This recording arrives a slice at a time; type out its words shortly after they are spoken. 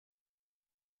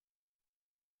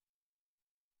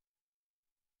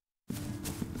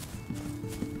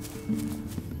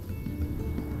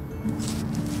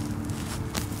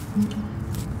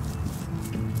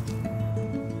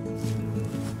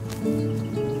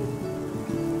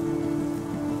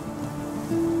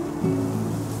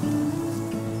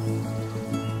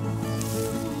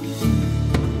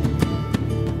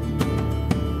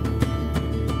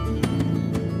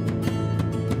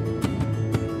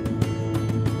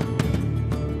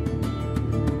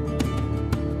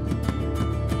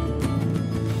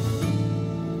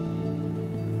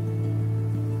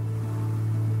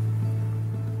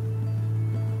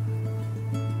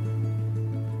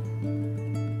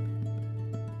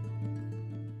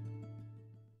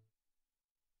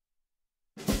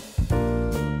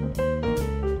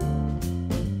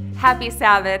Happy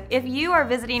Sabbath. If you are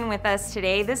visiting with us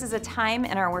today, this is a time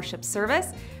in our worship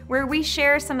service where we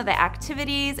share some of the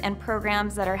activities and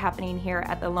programs that are happening here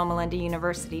at the Loma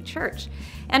University Church.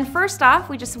 And first off,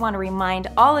 we just want to remind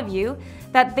all of you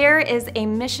that there is a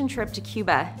mission trip to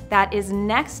Cuba that is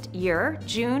next year,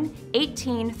 June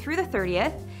 18 through the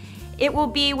 30th. It will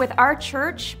be with our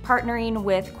church partnering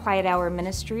with Quiet Hour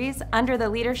Ministries under the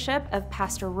leadership of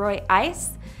Pastor Roy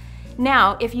Ice.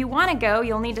 Now, if you want to go,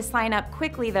 you'll need to sign up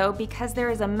quickly though, because there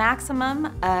is a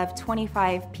maximum of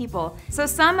 25 people. So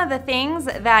some of the things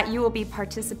that you will be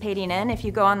participating in if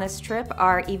you go on this trip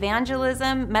are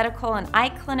evangelism, medical and eye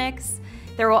clinics.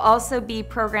 There will also be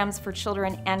programs for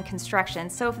children and construction.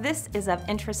 So if this is of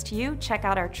interest to you, check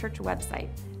out our church website.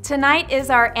 Tonight is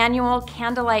our annual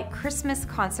Candlelight Christmas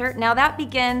concert. Now that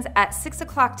begins at 6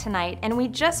 o'clock tonight, and we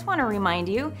just want to remind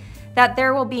you that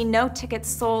there will be no tickets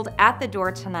sold at the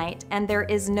door tonight, and there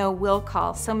is no will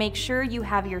call. So make sure you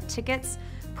have your tickets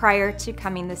prior to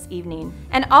coming this evening.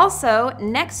 And also,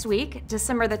 next week,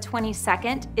 December the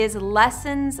 22nd, is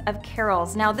Lessons of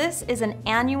Carols. Now this is an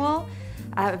annual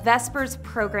Vespers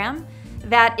program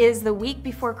that is the week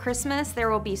before Christmas. There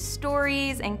will be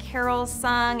stories and carols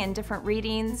sung and different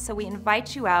readings, so we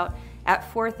invite you out at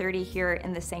 4:30 here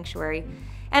in the sanctuary.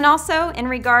 And also, in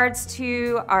regards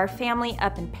to our family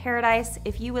up in Paradise,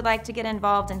 if you would like to get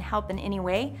involved and help in any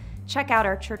way, check out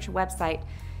our church website.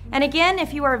 And again,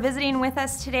 if you are visiting with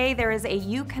us today, there is a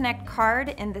UConnect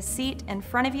card in the seat in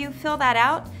front of you. Fill that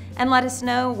out and let us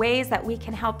know ways that we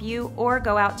can help you, or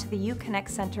go out to the UConnect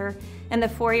Center in the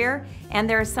foyer, and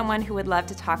there is someone who would love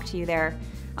to talk to you there.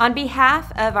 On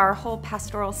behalf of our whole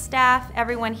pastoral staff,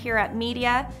 everyone here at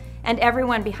media, and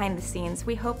everyone behind the scenes,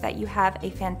 we hope that you have a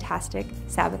fantastic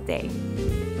Sabbath day.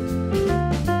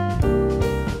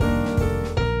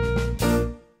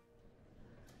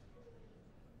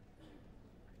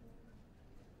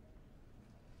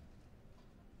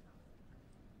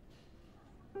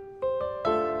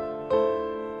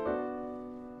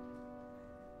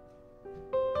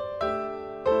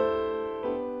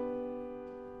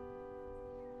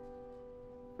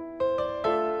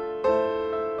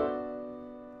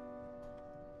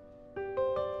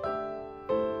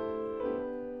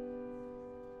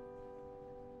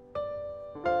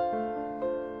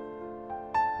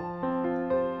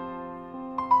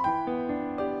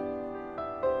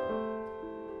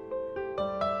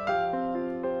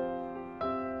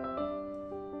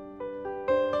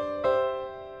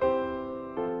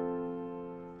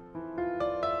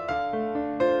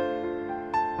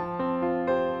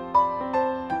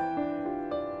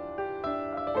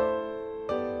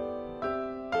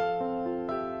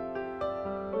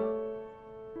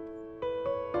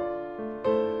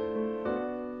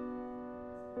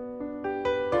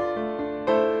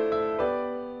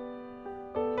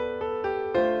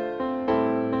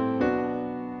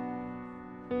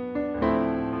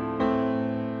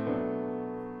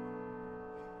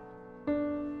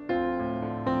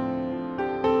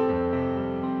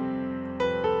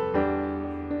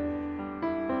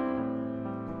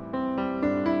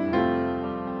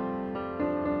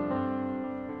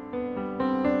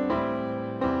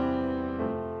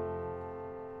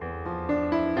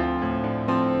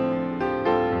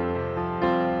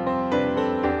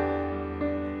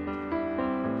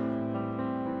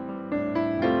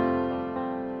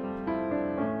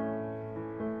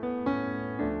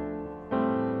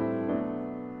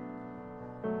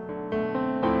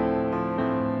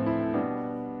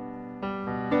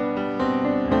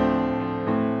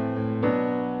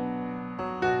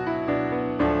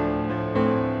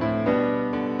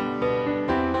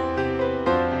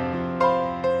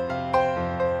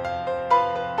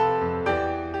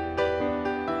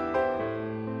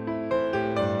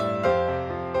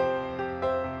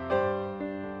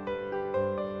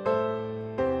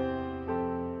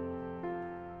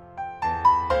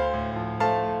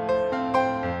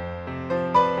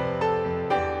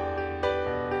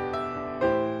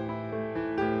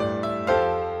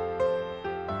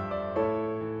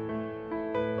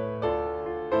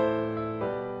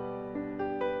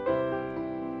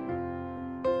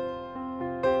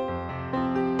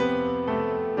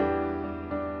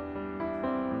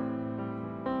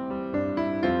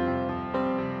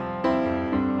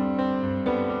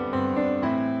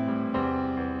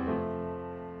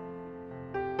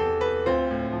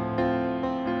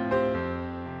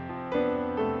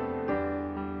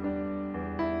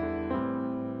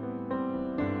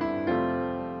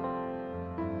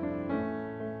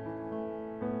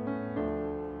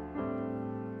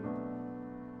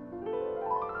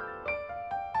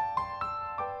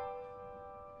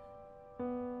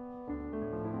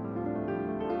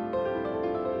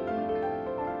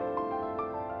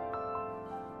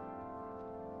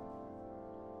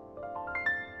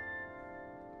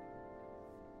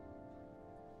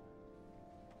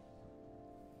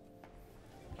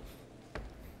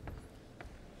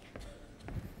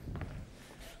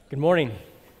 Good morning.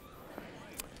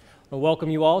 I welcome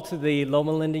you all to the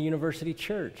Loma University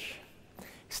Church.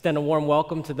 Extend a warm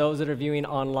welcome to those that are viewing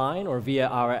online or via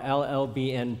our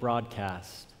LLBN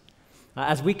broadcast.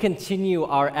 As we continue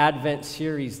our Advent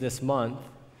series this month,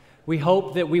 we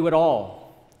hope that we would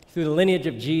all, through the lineage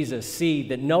of Jesus, see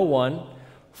that no one,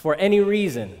 for any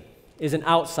reason, is an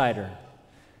outsider,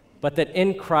 but that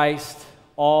in Christ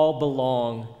all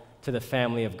belong to the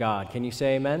family of God. Can you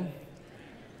say amen?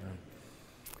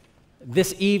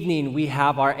 This evening, we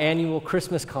have our annual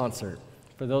Christmas concert.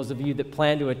 For those of you that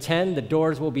plan to attend, the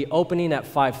doors will be opening at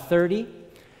 5:30.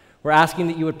 We're asking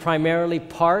that you would primarily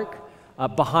park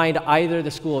behind either the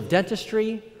School of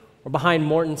Dentistry or behind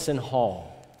Mortensen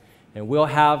Hall. And we'll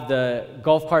have the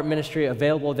golf cart ministry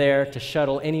available there to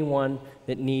shuttle anyone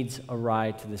that needs a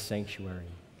ride to the sanctuary.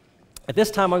 At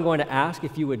this time, I'm going to ask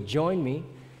if you would join me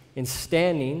in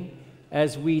standing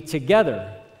as we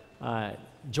together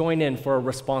join in for a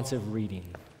responsive reading.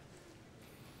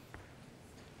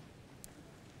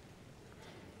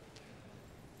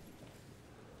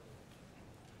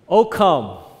 O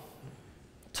come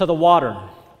to the water,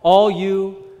 all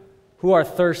you who are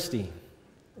thirsty.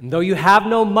 And though you have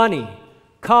no money,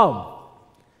 come,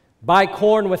 buy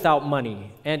corn without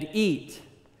money, and eat,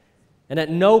 and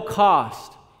at no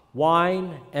cost,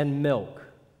 wine and milk.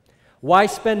 Why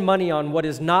spend money on what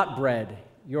is not bread,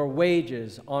 your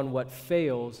wages on what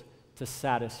fails to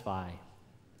satisfy?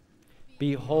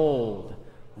 Behold,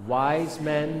 wise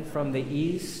men from the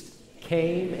east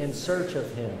came in search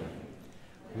of him.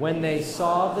 When they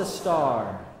saw the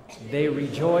star, they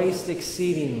rejoiced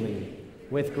exceedingly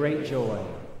with great joy.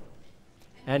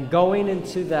 And going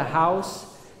into the house,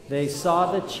 they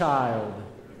saw the child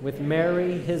with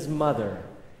Mary his mother,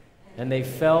 and they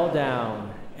fell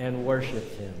down and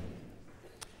worshiped him.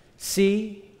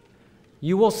 See,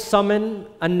 you will summon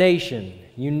a nation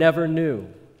you never knew.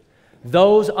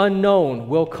 Those unknown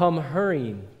will come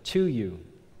hurrying to you.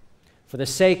 For the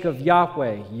sake of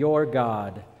Yahweh, your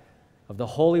God, of the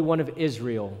Holy One of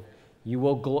Israel, who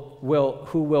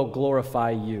will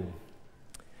glorify you.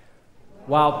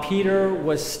 While Peter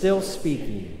was still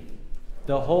speaking,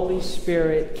 the Holy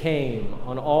Spirit came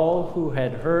on all who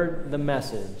had heard the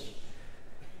message.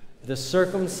 The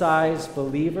circumcised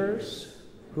believers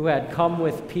who had come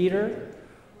with Peter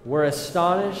were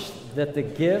astonished that the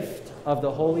gift of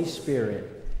the Holy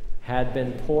Spirit had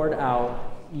been poured out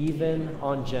even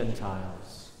on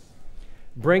Gentiles.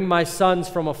 Bring my sons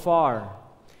from afar,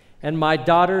 and my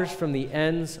daughters from the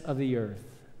ends of the earth.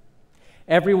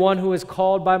 Everyone who is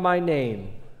called by my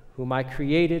name, whom I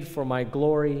created for my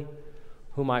glory,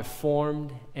 whom I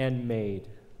formed and made.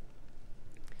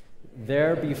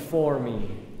 There before me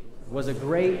was a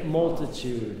great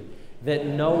multitude that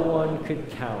no one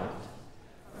could count,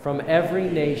 from every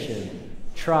nation,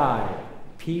 tribe,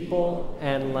 people,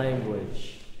 and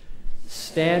language,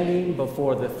 standing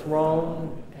before the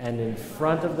throne and in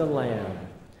front of the Lamb.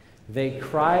 They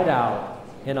cried out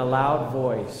in a loud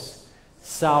voice,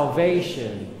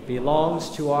 "Salvation belongs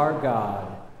to our God,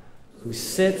 who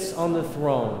sits on the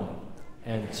throne,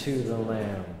 and to the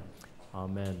Lamb."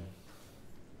 Amen.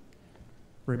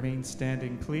 Remain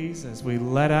standing, please, as we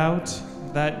let out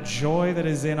that joy that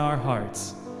is in our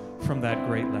hearts from that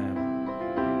great Lamb.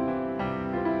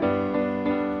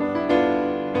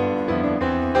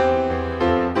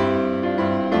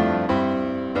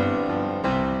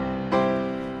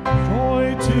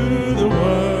 To the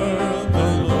world,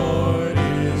 the Lord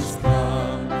is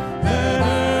come. Let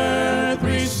earth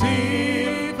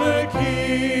receive the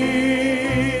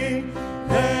King.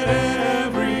 Let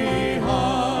every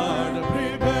heart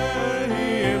prepare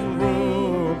him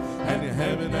room. And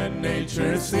heaven and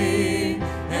nature sing.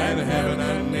 And heaven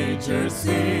and nature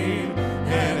sing.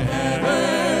 And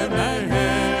heaven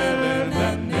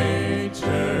and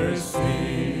nature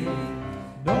sing.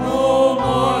 No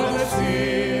more the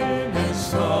sin and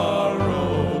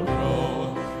sorrow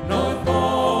grow, no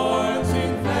thorns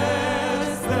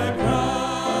infest the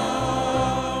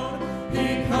ground. He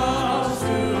comes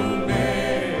to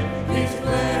make his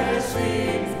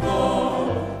blessings flow.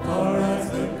 For us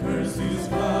the curse is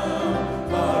found,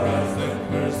 for us the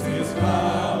curse is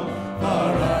found, for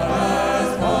us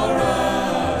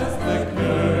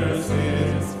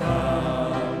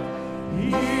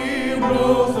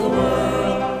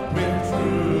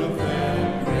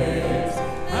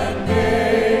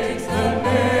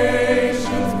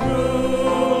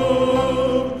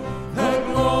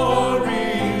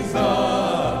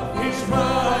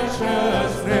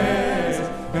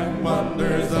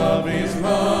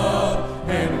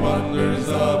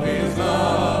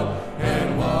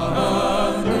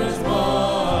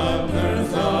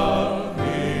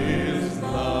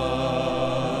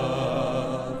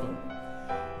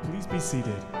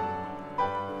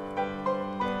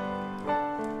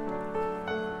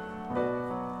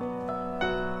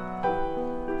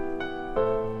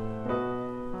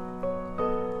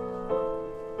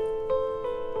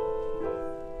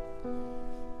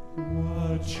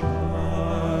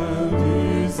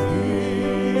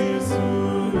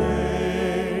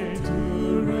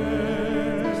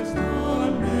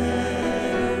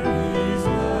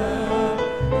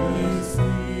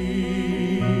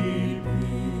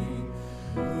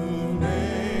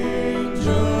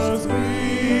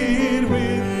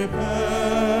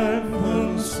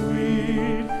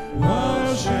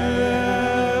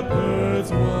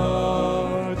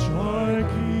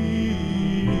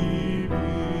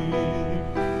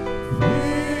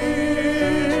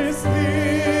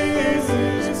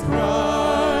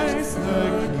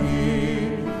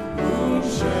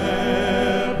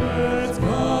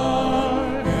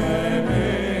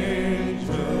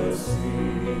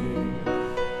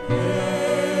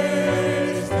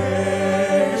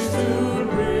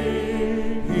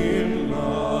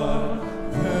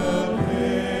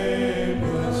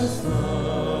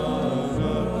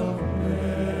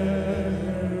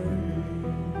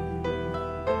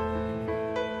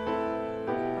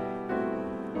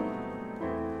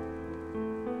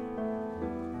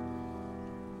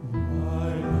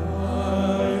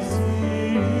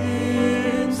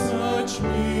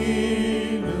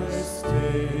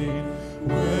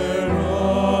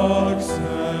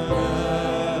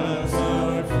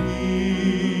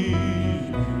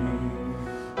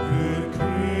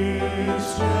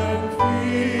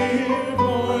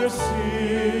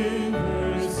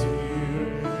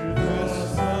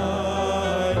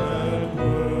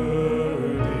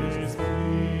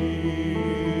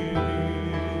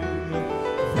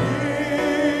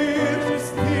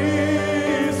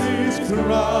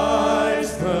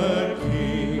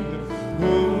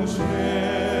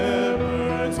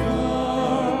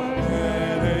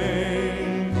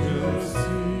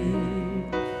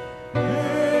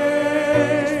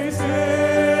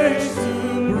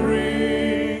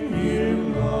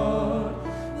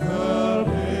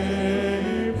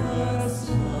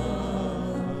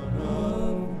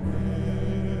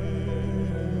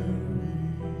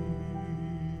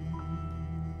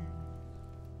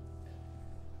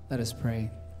Let us pray.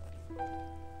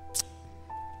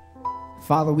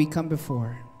 Father, we come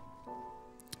before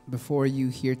you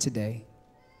here today.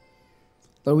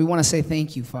 Lord, we want to say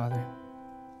thank you, Father.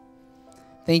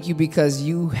 Thank you because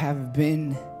you have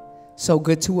been so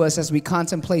good to us as we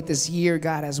contemplate this year,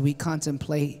 God, as we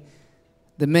contemplate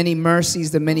the many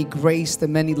mercies, the many grace, the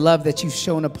many love that you've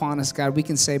shown upon us, God. We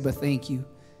can say but thank you.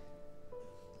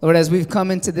 Lord, as we've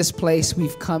come into this place,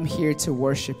 we've come here to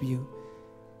worship you.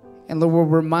 And Lord,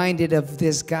 we're reminded of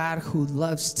this God who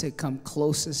loves to come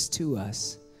closest to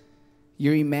us.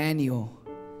 You're Emmanuel,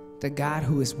 the God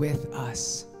who is with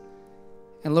us.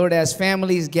 And Lord, as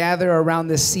families gather around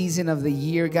this season of the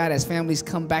year, God, as families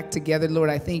come back together, Lord,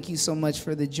 I thank you so much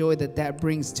for the joy that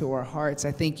brings to our hearts.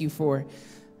 I thank you for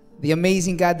the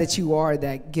amazing God that you are,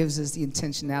 that gives us the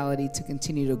intentionality to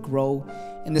continue to grow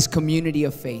in this community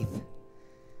of faith.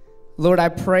 Lord, I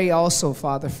pray also,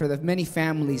 Father, for the many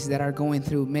families that are going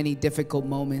through many difficult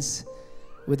moments,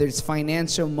 whether it's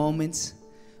financial moments,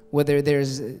 whether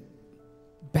there's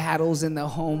battles in the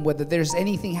home, whether there's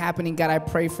anything happening. God, I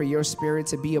pray for your spirit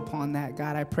to be upon that.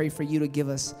 God, I pray for you to give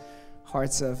us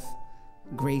hearts of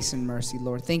grace and mercy,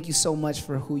 Lord. Thank you so much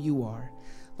for who you are.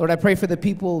 Lord, I pray for the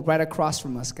people right across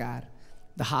from us, God,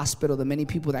 the hospital, the many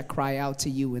people that cry out to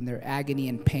you in their agony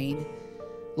and pain.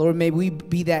 Lord, may we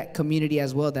be that community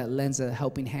as well that lends a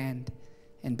helping hand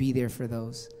and be there for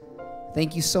those.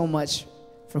 Thank you so much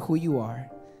for who you are.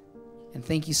 And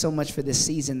thank you so much for this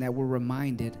season that we're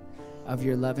reminded of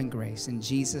your love and grace. In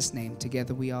Jesus' name,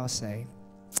 together we all say,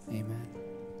 amen.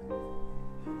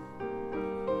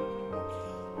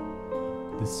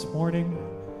 This morning,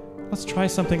 let's try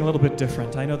something a little bit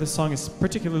different. I know this song is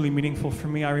particularly meaningful for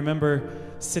me. I remember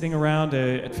sitting around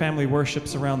at family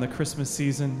worships around the Christmas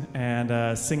season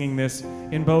and singing this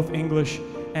in both English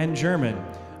and German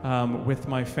with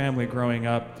my family growing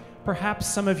up. Perhaps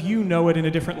some of you know it in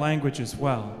a different language as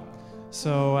well.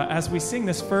 So as we sing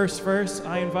this first verse,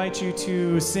 I invite you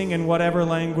to sing in whatever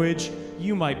language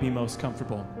you might be most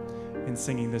comfortable in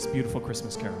singing this beautiful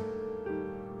Christmas carol.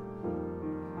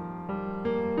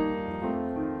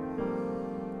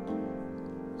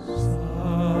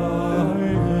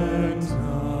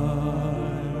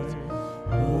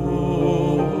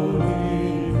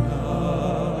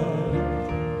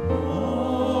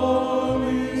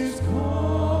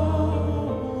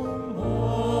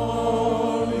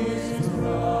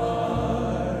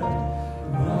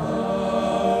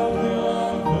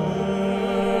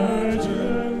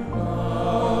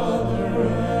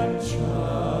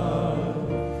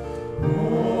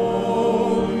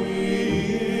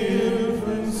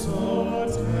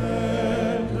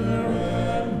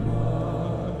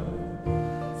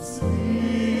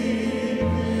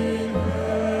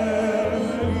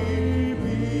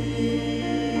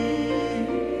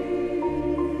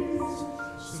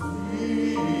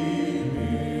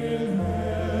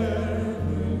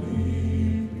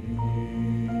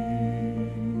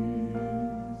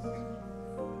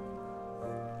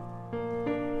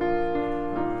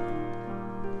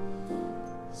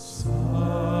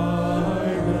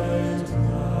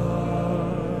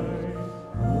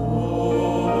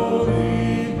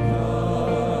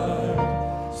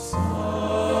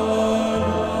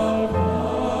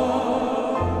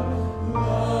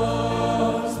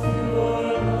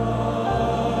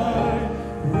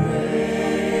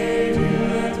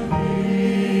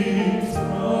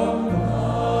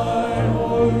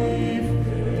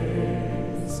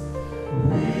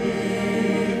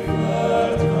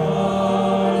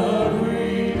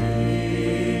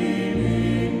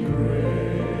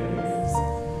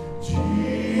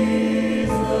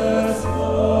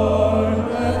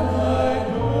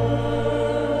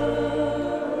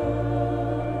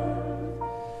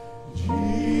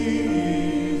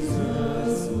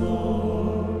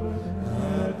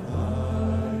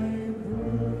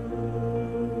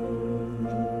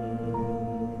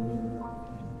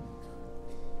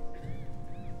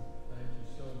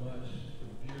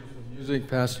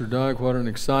 Pastor Doug, what an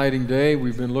exciting day.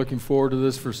 We've been looking forward to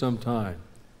this for some time.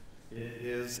 It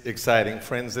is exciting.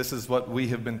 Friends, this is what we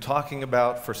have been talking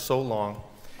about for so long.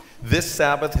 This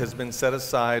Sabbath has been set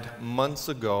aside months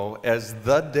ago as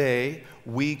the day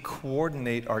we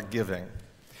coordinate our giving.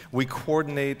 We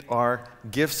coordinate our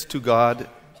gifts to God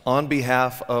on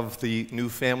behalf of the New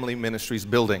Family Ministries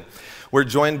building. We're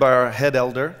joined by our head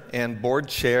elder and board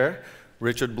chair,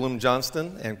 Richard Bloom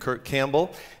Johnston and Kurt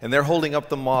Campbell, and they're holding up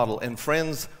the model. And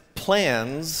friends,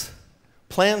 plans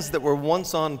that were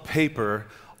once on paper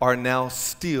are now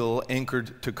steel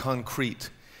anchored to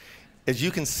concrete. As you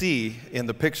can see in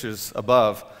the pictures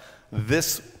above,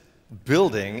 this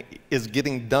building is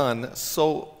getting done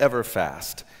so ever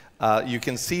fast. You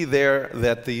can see there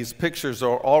that these pictures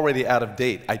are already out of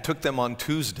date. I took them on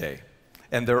Tuesday,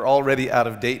 and they're already out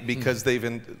of date because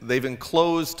they've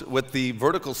enclosed with the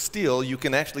vertical steel. You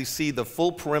can actually see the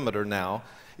full perimeter now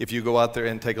if you go out there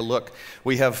and take a look.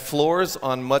 We have floors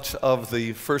on much of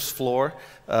the first floor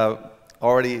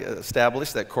already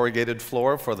established, that corrugated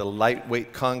floor for the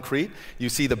lightweight concrete. You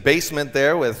see the basement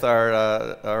there with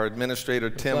our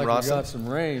administrator, Tim Ross. We got some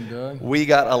rain, Doug. We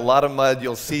got a lot of mud.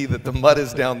 You'll see that the mud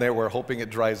is down there. We're hoping it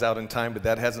dries out in time, but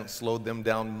that hasn't slowed them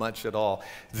down much at all.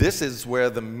 This is where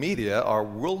the media, our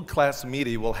world-class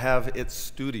media, will have its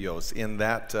studios in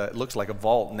that, it looks like a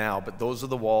vault now, but those are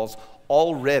the walls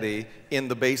already in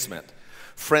the basement.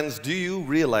 Friends, do you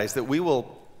realize that we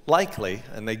will likely,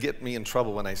 and they get me in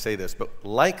trouble when I say this, but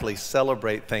likely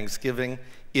celebrate Thanksgiving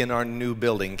in our new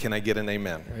building? Can I get an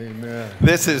amen? Amen.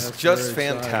 This is That's just very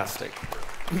fantastic.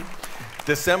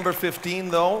 December 15,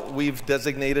 though, we've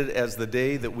designated as the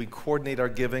day that we coordinate our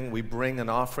giving. We bring an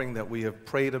offering that we have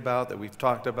prayed about, that we've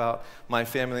talked about. My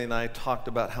family and I talked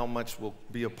about how much will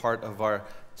be a part of our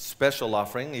special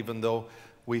offering, even though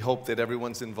we hope that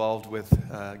everyone's involved with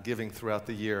giving throughout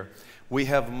the year. We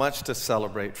have much to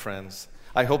celebrate, friends.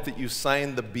 I hope that you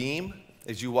signed the beam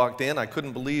as you walked in. I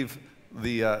couldn't believe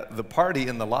the party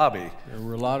in the lobby. There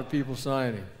were a lot of people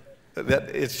signing.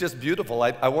 It's just beautiful.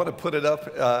 I want to put it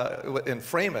up and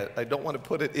frame it. I don't want to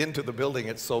put it into the building.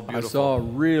 It's so beautiful. I saw a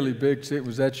really big,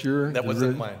 was that yours? That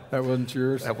wasn't mine. That wasn't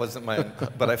yours? That wasn't mine,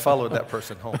 but I followed that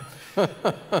person home.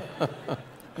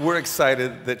 We're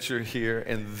excited that you're here,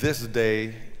 and this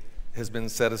day has been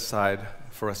set aside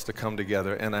for us to come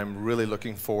together, and I'm really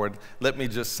looking forward. Let me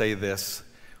just say this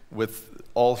with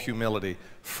all humility.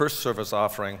 First service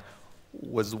offering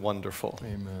was wonderful.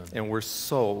 Amen. And we're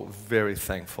so very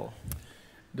thankful.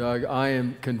 Doug, I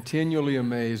am continually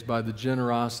amazed by the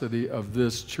generosity of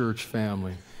this church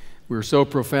family. We're so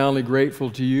profoundly grateful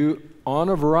to you on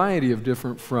a variety of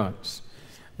different fronts.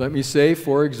 Let me say,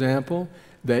 for example,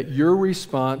 that your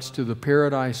response to the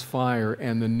Paradise Fire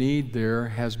and the need there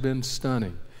has been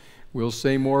stunning. We'll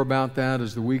say more about that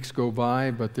as the weeks go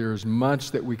by, but there's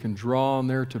much that we can draw on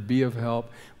there to be of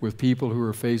help with people who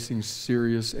are facing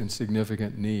serious and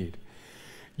significant need.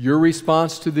 Your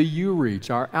response to the U-Reach,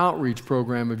 our outreach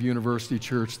program of University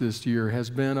Church this year, has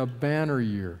been a banner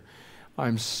year.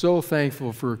 I'm so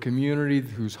thankful for a community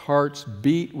whose hearts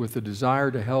beat with the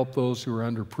desire to help those who are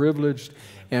underprivileged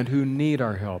and who need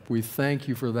our help. We thank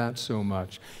you for that so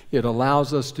much. It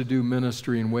allows us to do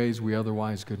ministry in ways we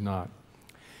otherwise could not.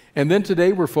 And then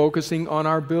today we're focusing on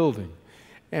our building.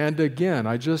 And again,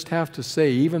 I just have to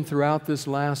say, even throughout this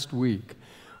last week,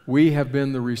 we have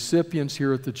been the recipients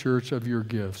here at the church of your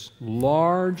gifts,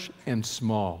 large and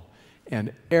small,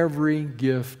 and every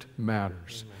gift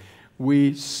matters. Amen.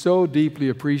 We so deeply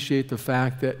appreciate the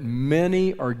fact that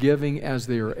many are giving as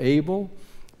they are able.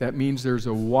 That means there's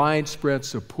a widespread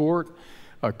support,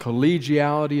 a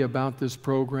collegiality about this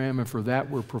program, and for that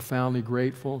we're profoundly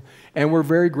grateful. And we're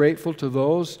very grateful to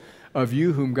those of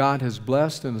you whom God has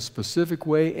blessed in a specific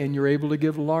way, and you're able to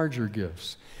give larger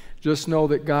gifts. Just know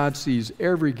that God sees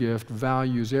every gift,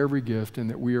 values every gift, and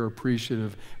that we are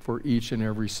appreciative for each and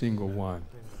every single one.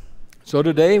 So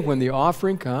today, when the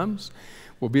offering comes,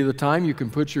 will be the time you can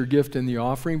put your gift in the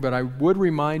offering, but I would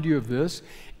remind you of this.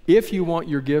 If you want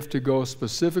your gift to go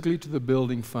specifically to the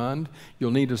building fund,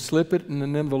 you'll need to slip it in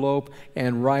an envelope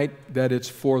and write that it's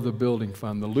for the building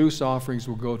fund. The loose offerings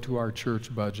will go to our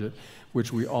church budget,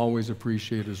 which we always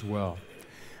appreciate as well.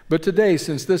 But today,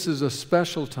 since this is a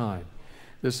special time,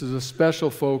 this is a special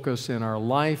focus in our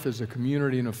life as a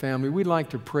community and a family, we'd like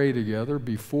to pray together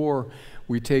before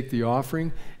we take the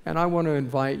offering. And I want to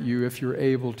invite you, if you're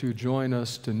able, to join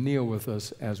us, to kneel with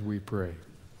us as we pray.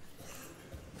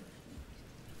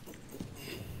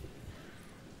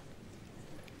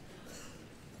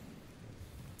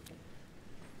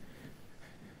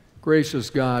 Gracious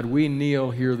God, we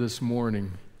kneel here this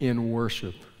morning in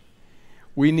worship.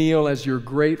 We kneel as your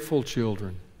grateful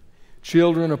children,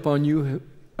 children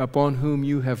upon whom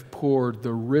you have poured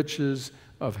the riches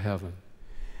of heaven.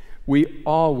 We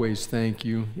always thank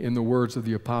you, in the words of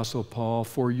the Apostle Paul,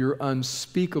 for your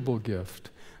unspeakable gift,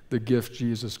 the gift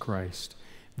Jesus Christ.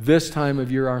 This time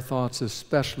of year, our thoughts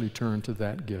especially turn to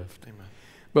that gift. Amen.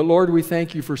 But Lord, we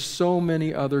thank you for so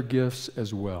many other gifts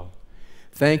as well.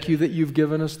 Thank you that you've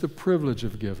given us the privilege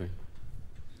of giving.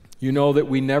 You know that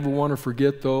we never want to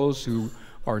forget those who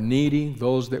are needy,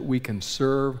 those that we can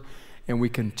serve, and we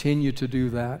continue to do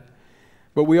that.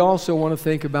 But we also want to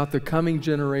think about the coming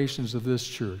generations of this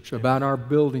church, about our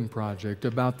building project,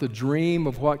 about the dream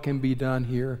of what can be done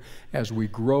here as we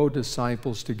grow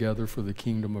disciples together for the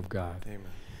kingdom of God. Amen.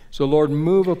 So, Lord,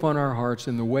 move upon our hearts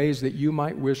in the ways that you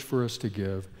might wish for us to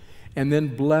give, and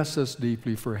then bless us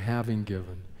deeply for having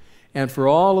given. And for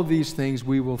all of these things,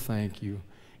 we will thank you.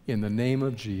 In the name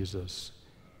of Jesus,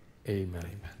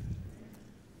 amen.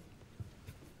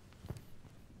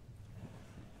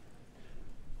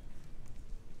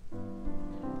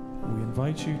 We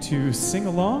invite you to sing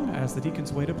along as the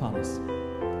deacons wait upon us.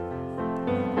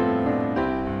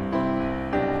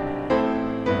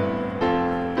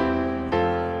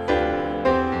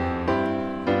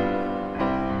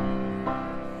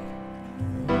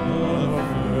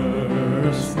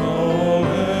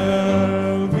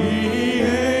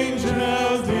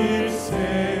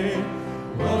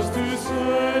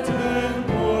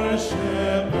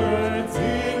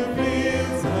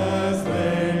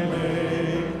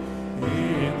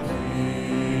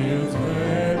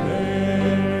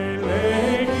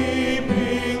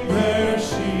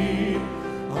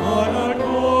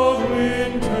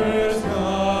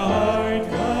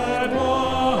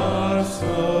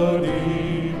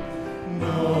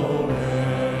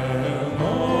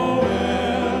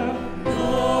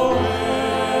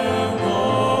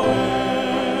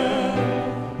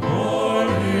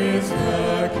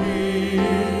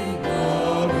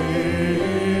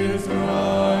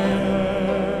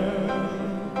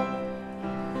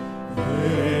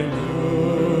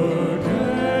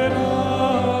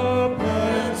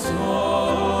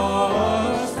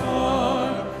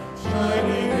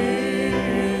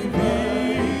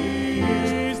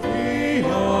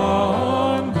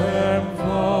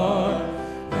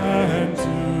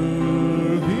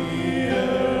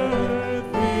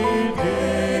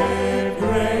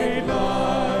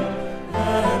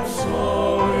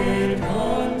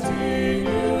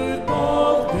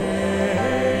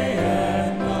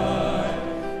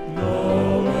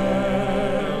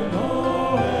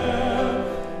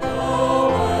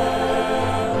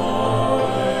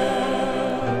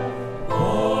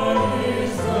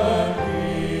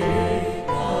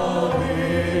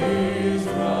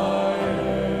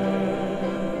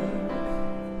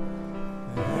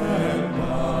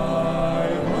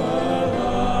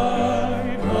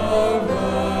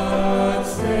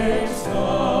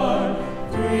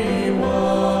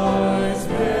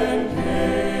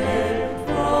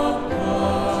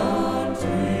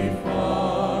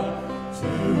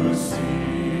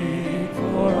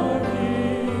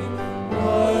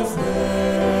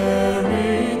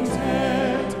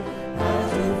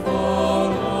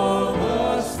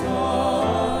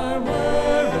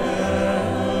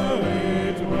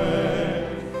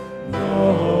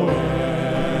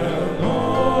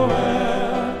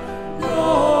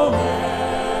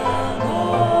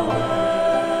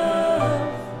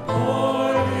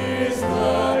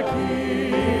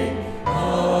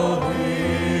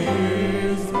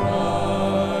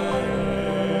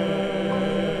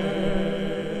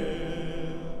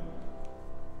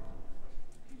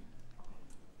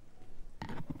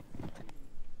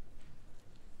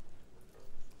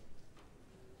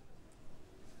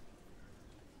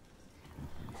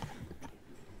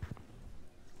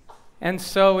 And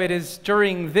so it is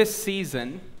during this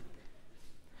season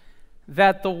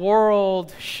that the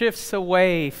world shifts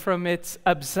away from its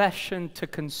obsession to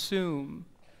consume,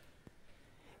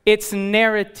 its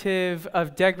narrative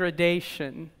of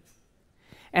degradation,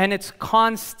 and its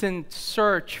constant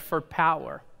search for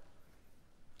power.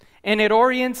 And it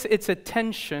orients its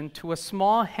attention to a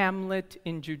small hamlet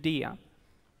in Judea,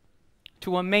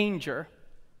 to a manger,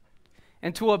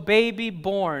 and to a baby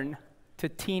born to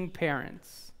teen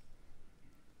parents.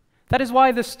 That is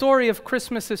why the story of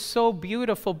Christmas is so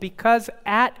beautiful, because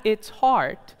at its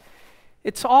heart,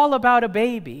 it's all about a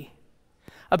baby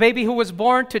who was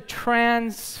born to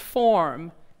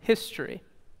transform history.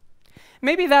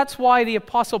 Maybe that's why the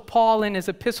Apostle Paul in his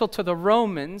epistle to the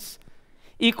Romans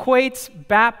equates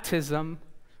baptism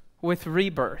with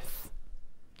rebirth.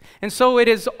 And so it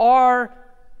is our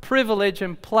privilege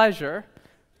and pleasure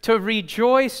to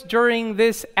rejoice during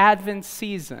this Advent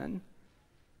season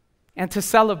and to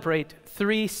celebrate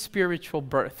 3 spiritual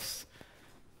births.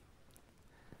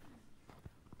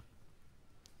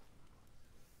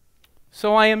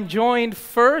 So I am joined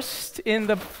first in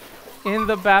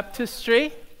the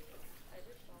baptistry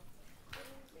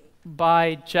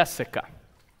by Jessica.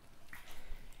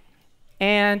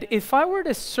 And if I were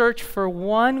to search for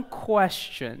one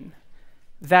question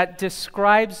that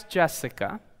describes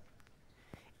Jessica,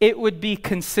 it would be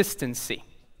consistency.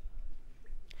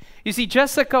 You see,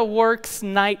 Jessica works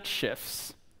night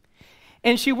shifts,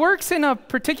 and she works in a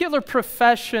particular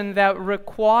profession that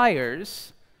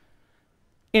requires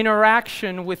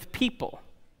interaction with people.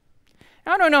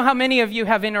 I don't know how many of you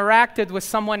have interacted with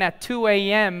someone at 2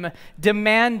 a.m.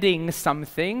 demanding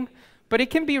something, but it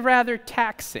can be rather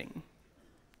taxing.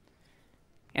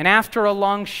 And after a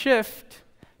long shift,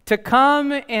 to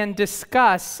come and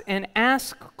discuss and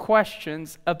ask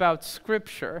questions about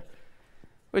Scripture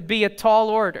would be a tall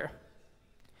order.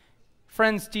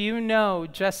 Friends, do you know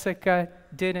Jessica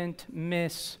didn't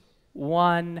miss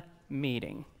one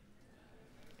meeting?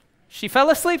 She fell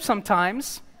asleep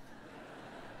sometimes,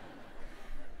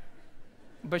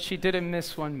 but she didn't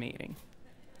miss one meeting.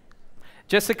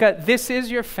 Jessica, this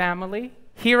is your family.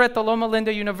 Here at the Loma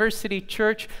Linda University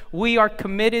Church, we are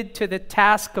committed to the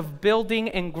task of building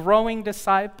and growing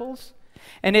disciples.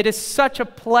 And it is such a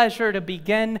pleasure to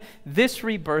begin this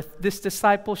rebirth, this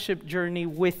discipleship journey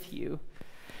with you.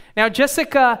 Now,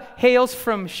 Jessica hails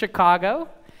from Chicago,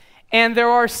 and there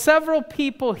are several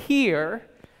people here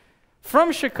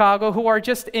from Chicago who are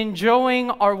just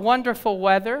enjoying our wonderful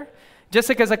weather.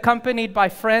 Jessica is accompanied by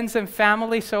friends and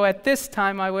family, so at this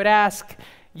time I would ask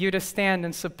you to stand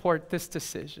and support this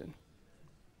decision.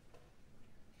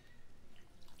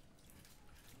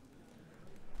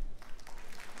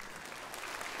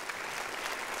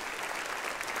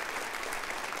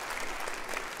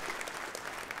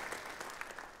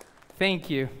 Thank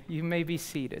you. You may be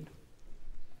seated.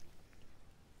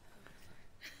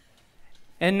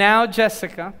 And now,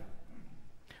 Jessica,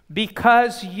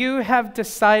 because you have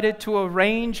decided to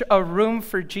arrange a room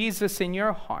for Jesus in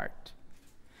your heart,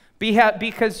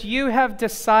 because you have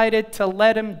decided to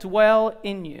let him dwell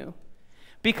in you,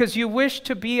 because you wish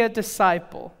to be a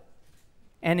disciple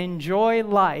and enjoy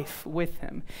life with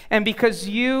him, and because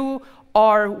you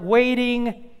are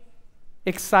waiting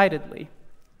excitedly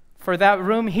for that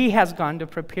room he has gone to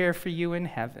prepare for you in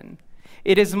heaven,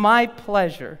 it is my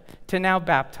pleasure to now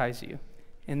baptize you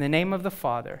in the name of the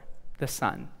Father, the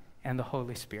Son, and the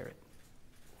Holy Spirit.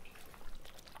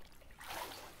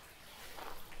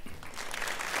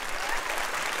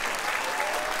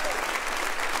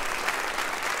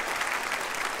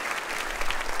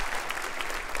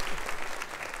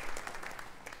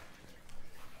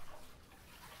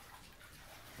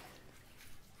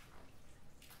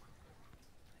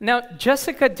 Now,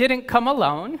 Jessica didn't come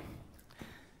alone.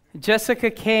 Jessica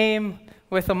came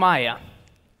with Amaya.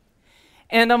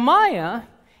 And Amaya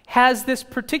has this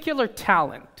particular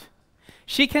talent.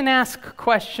 She can ask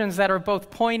questions that are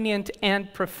both poignant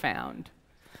and profound.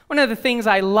 One of the things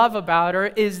I love about her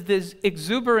is this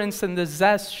exuberance and the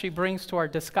zest she brings to our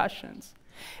discussions.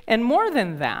 And more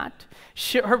than that,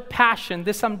 her passion,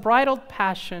 this unbridled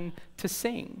passion to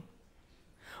sing.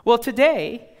 Well,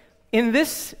 today, in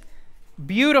this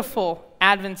beautiful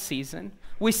Advent season,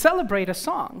 we celebrate a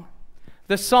song,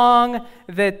 the song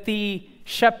that the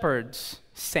shepherds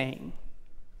sang.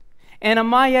 And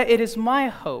Amaya, it is my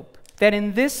hope that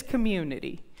in this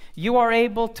community, you are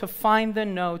able to find the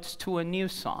notes to a new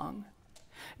song.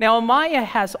 Now, Amaya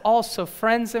has also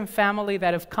friends and family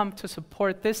that have come to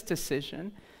support this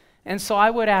decision, and so I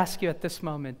would ask you at this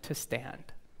moment to stand.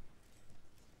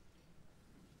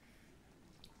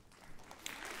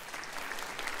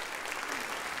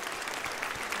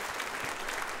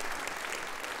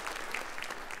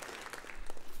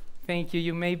 Thank you.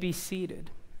 You may be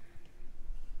seated.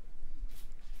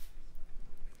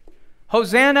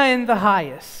 Hosanna in the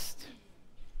highest,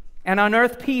 and on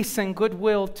earth peace and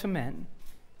goodwill to men.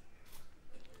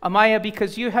 Amaya,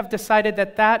 because you have decided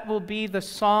that that will be the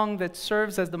song that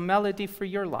serves as the melody for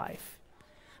your life,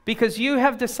 because you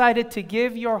have decided to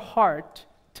give your heart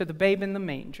to the babe in the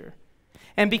manger,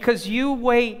 and because you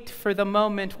wait for the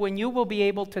moment when you will be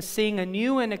able to sing a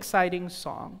new and exciting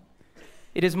song,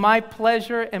 it is my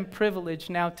pleasure and privilege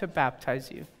now to baptize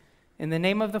you in the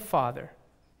name of the Father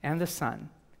and the Son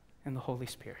and the Holy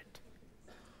Spirit.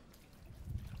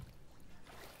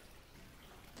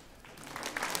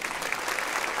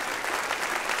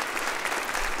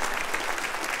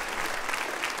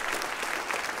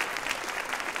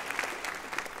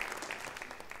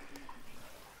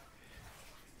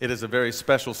 It is a very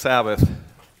special Sabbath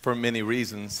for many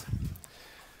reasons,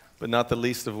 but not the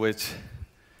least of which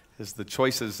is the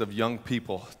choices of young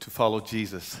people to follow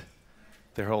Jesus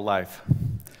their whole life.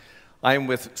 I am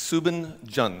with Subin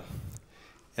Jun,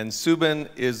 and Subin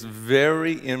is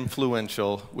very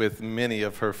influential with many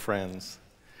of her friends.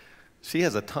 She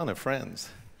has a ton of friends,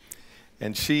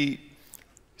 and she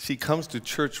comes to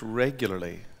church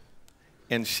regularly,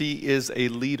 and she is a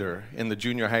leader in the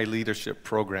junior high leadership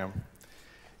program.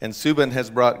 And Subin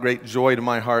has brought great joy to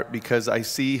my heart because I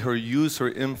see her use her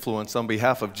influence on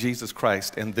behalf of Jesus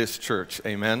Christ and this church.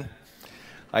 Amen.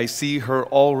 I see her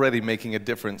already making a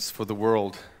difference for the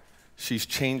world. She's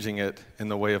changing it in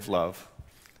the way of love.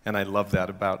 And I love that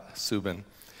about Subin.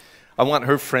 I want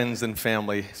her friends and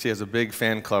family. She has a big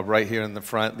fan club right here in the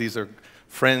front. These are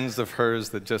friends of hers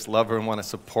that just love her and want to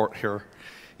support her.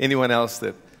 Anyone else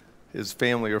that is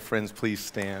family or friends, please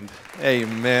stand.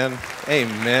 Amen.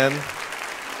 Amen.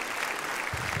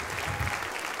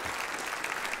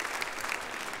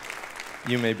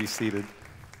 You may be seated.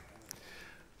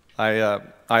 I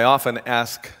often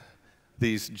ask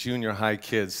these junior high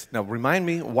kids, now remind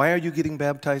me, why are you getting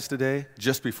baptized today?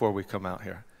 Just before we come out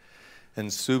here. And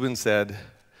Subin said,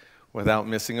 without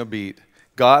missing a beat,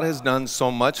 God has done so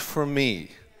much for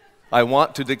me. I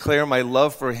want to declare my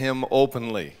love for him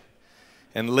openly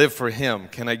and live for him.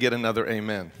 Can I get another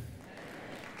amen?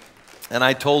 And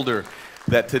I told her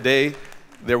that today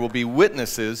there will be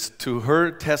witnesses to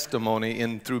her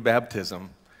testimony through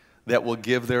baptism that will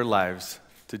give their lives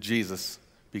to Jesus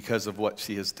because of what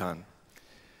she has done.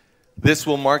 This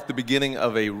will mark the beginning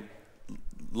of a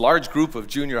large group of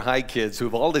junior high kids who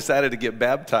have all decided to get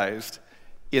baptized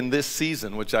in this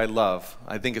season, which I love.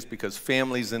 I think it's because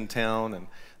family's in town and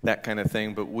that kind of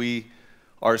thing, but we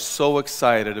are so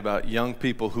excited about young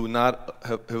people who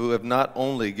have not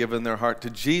only given their heart to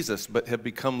Jesus, but have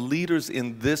become leaders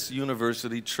in this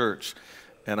university church.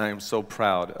 And I am so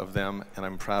proud of them, and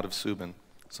I'm proud of Subin.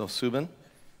 So Subin,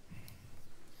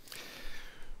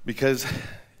 because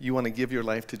you want to give your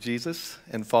life to Jesus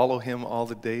and follow him all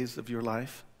the days of your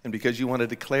life, and because you want to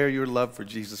declare your love for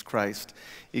Jesus Christ,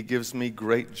 it gives me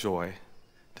great joy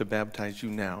to baptize you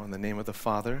now in the name of the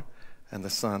Father and the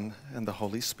Son and the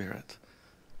Holy Spirit.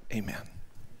 Amen.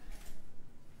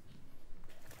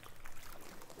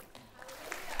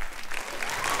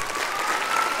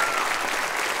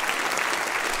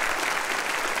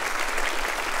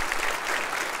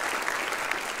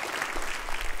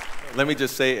 Let me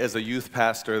just say, as a youth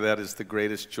pastor, that is the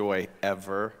greatest joy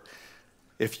ever.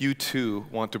 If you too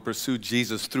want to pursue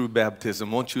Jesus through baptism,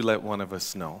 won't you let one of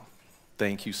us know?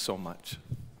 Thank you so much.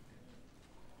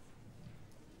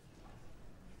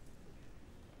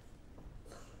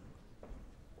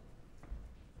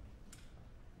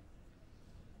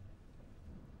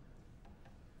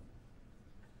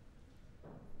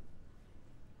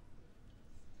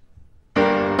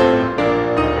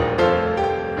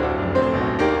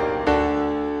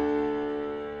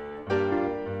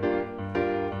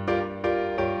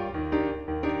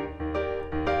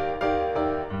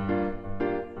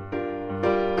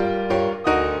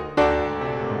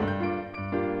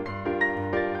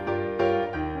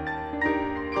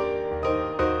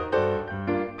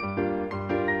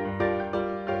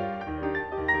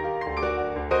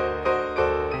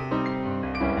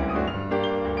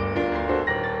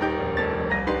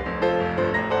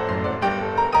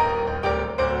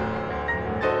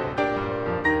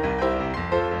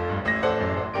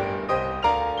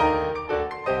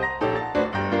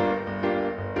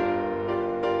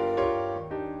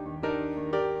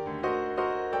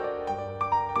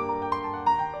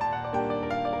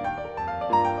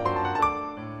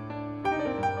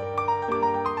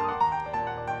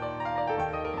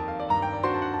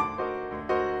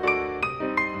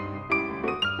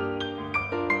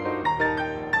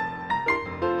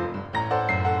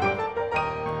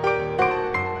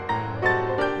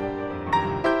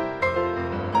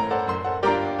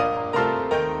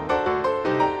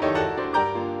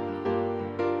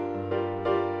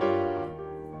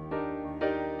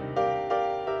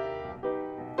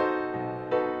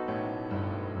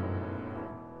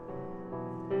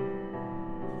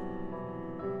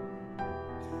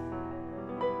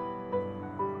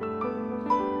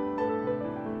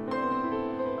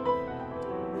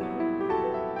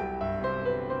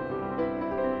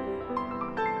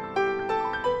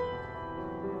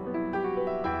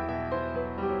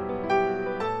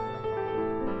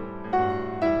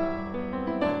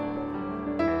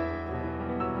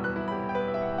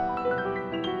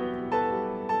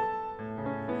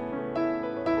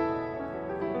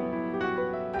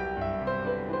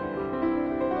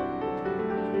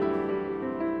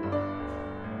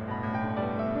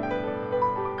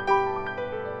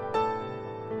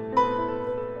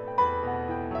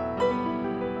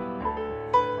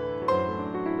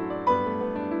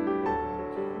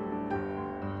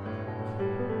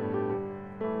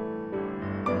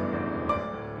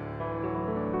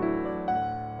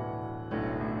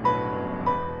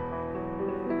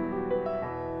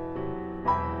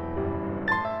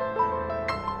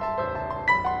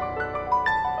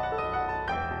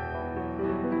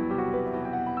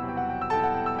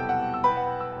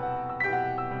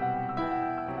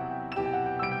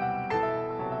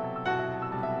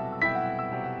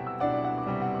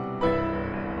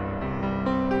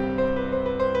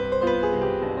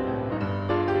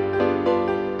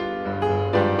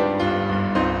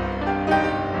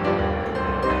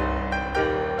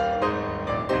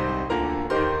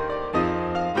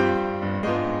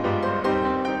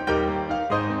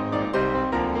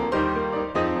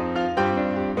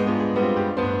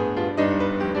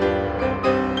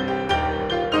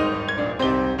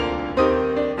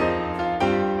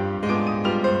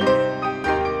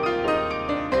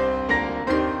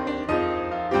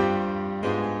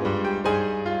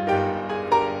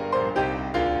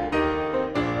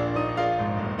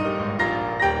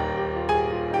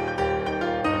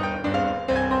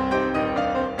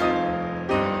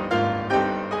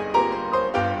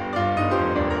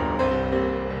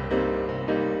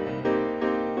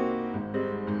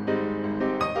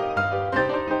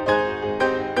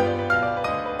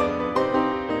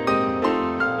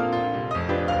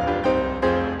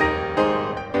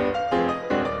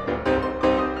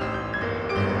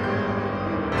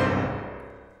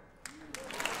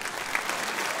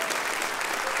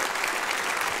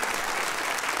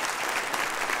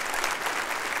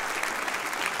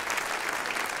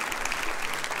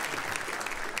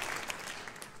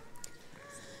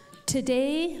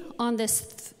 Today, on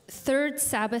this third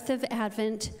Sabbath of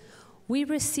Advent, we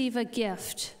receive a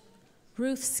gift,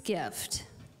 Ruth's gift.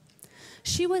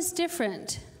 She was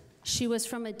different. She was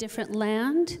from a different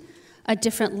land, a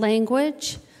different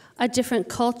language, a different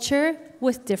culture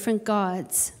with different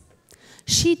gods.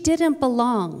 She didn't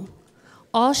belong.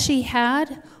 All she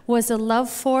had was a love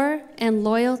for and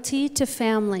loyalty to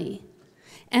family.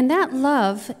 And that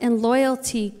love and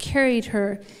loyalty carried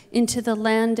her into the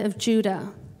land of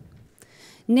Judah.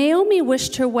 Naomi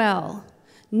wished her well,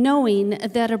 knowing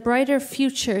that a brighter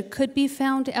future could be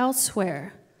found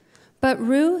elsewhere. But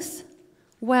Ruth,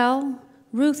 well,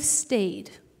 Ruth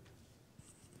stayed.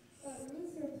 But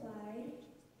Ruth replied,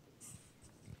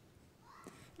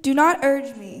 "Do not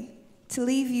urge me to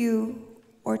leave you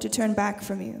or to turn back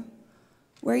from you.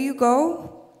 Where you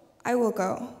go, I will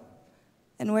go,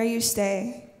 and where you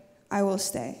stay, I will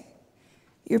stay.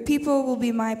 Your people will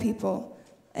be my people,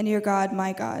 and your God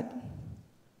my God.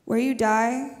 Where you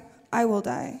die, I will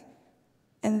die,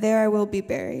 and there I will be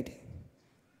buried.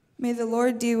 May the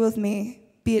Lord deal with me,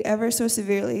 be it ever so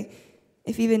severely,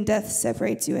 if even death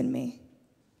separates you and me."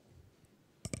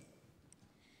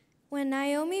 When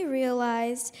Naomi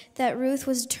realized that Ruth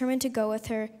was determined to go with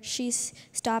her, she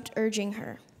stopped urging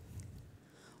her.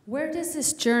 Where does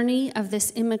this journey of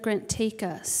this immigrant take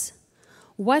us?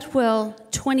 What will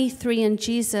 23 and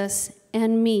Jesus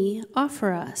and me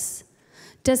offer us?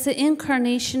 Does the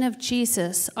incarnation of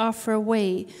Jesus offer a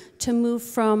way to move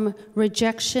from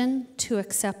rejection to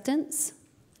acceptance?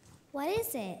 What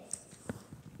is it?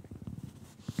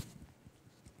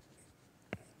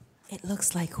 It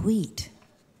looks like wheat.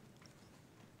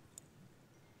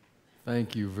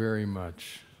 Thank you very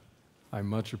much. I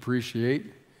much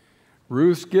appreciate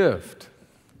Ruth's gift,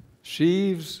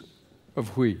 sheaves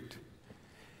of wheat.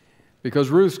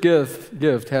 Because Ruth's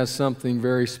gift has something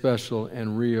very special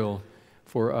and real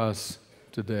for us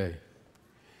today.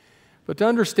 But to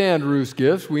understand Ruth's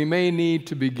gift, we may need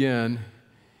to begin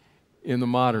in the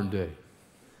modern day.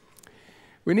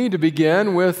 We need to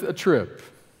begin with a trip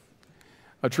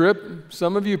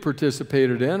some of you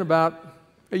participated in about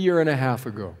a year and a half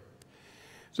ago.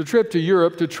 It's a trip to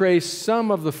Europe to trace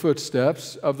some of the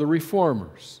footsteps of the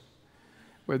reformers.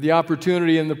 We had the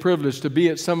opportunity and the privilege to be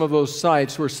at some of those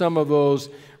sites where some of those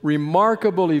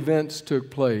remarkable events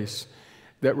took place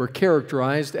that were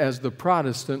characterized as the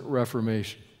Protestant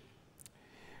Reformation.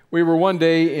 We were one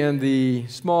day in the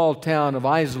small town of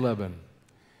Eisleben.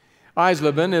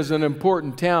 Eisleben is an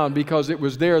important town because it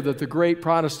was there that the great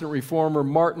Protestant reformer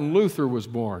Martin Luther was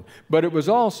born. But it was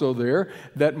also there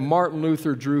that Martin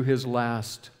Luther drew his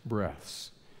last breaths.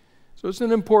 So it's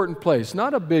an important place.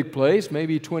 Not a big place,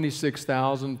 maybe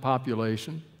 26,000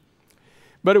 population.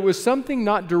 But it was something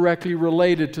not directly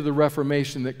related to the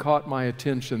Reformation that caught my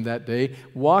attention that day,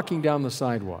 walking down the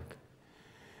sidewalk.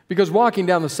 Because walking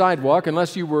down the sidewalk,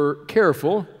 unless you were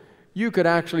careful, you could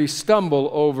actually stumble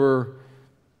over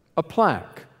a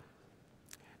plaque.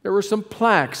 There were some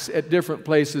plaques at different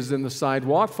places in the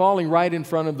sidewalk, falling right in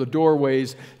front of the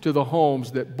doorways to the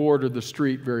homes that bordered the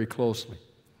street very closely.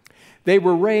 They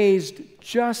were raised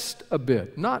just a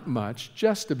bit, not much,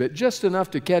 just a bit, just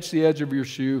enough to catch the edge of your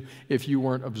shoe if you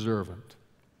weren't observant.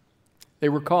 They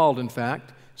were called, in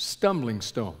fact, stumbling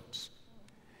stones.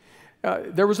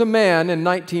 There was a man in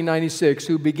 1996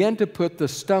 who began to put the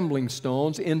stumbling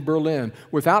stones in Berlin.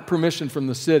 Without permission from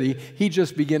the city, he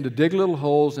just began to dig little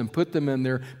holes and put them in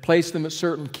there, place them at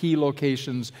certain key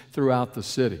locations throughout the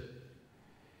city.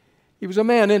 He was a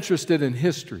man interested in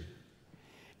history,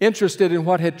 interested in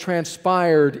what had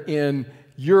transpired in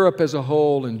Europe as a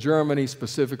whole, in Germany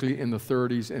specifically in the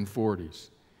 30s and 40s.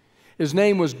 His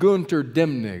name was Gunther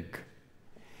Demnig.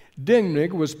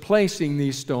 Demnig was placing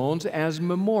these stones as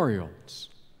memorials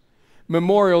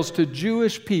to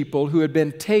Jewish people who had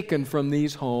been taken from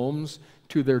these homes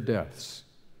to their deaths.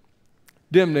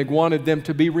 Demnig wanted them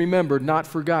to be remembered, not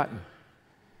forgotten.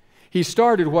 He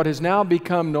started what has now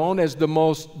become known as the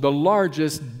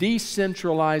largest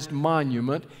decentralized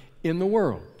monument in the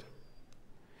world.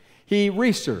 He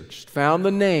researched, found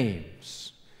the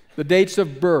names, the dates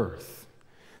of birth,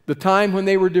 the time when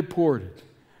they were deported,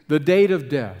 the date of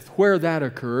death, where that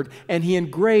occurred, and he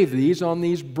engraved these on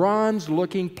these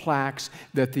bronze-looking plaques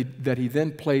that he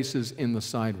then places in the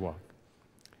sidewalk.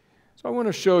 So I want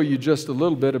to show you just a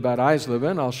little bit about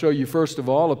Eisleben. I'll show you, first of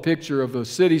all, a picture of the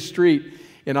city street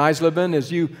in Eisleben.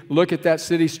 As you look at that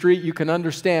city street, you can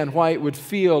understand why it would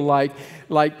feel like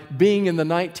being in the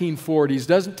 1940s.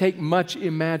 Doesn't take much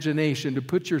imagination to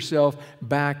put yourself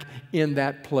back in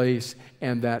that place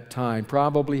and that time.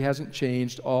 Probably hasn't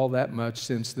changed all that much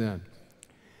since then.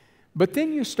 But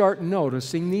then you start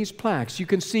noticing these plaques. You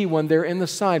can see one there in the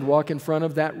sidewalk in front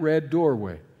of that red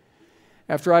doorway.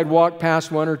 After I'd walked past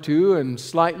one or two and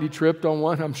slightly tripped on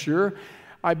one, I'm sure,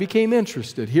 I became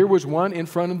interested. Here was one in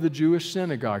front of the Jewish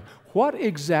synagogue. What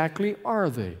exactly are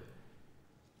they?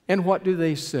 And what do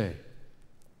they say?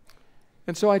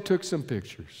 And so I took some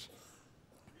pictures.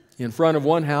 In front of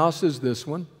one house is this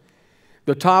one.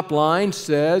 The top line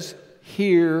says,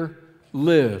 "Here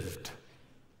lived."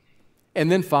 And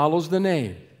then follows the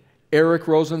name, Eric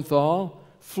Rosenthal,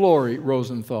 Flory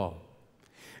Rosenthal.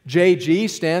 JG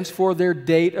stands for their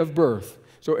date of birth.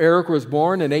 So Eric was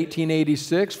born in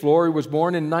 1886, Flory was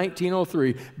born in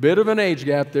 1903. Bit of an age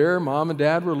gap there. Mom and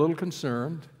Dad were a little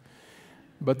concerned,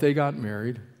 but they got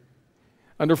married.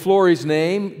 Under Flory's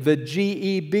name, the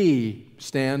GEB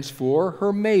stands for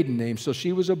her maiden name, so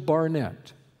she was a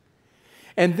Barnett.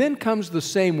 And then comes the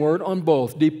same word on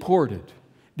both, deported.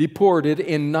 Deported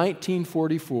in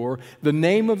 1944, the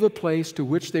name of the place to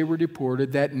which they were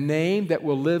deported, that name that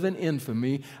will live in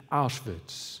infamy,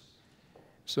 Auschwitz.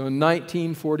 So in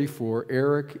 1944,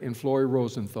 Eric and Flory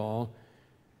Rosenthal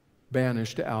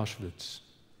banished to Auschwitz.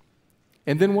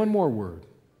 And then one more word,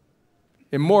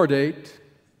 immordate,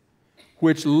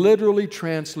 which literally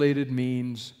translated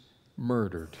means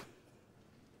murdered.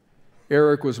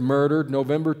 Eric was murdered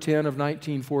November 10 of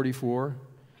 1944,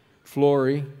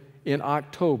 Flory in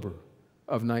October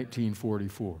of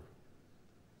 1944.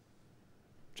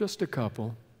 Just a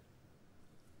couple,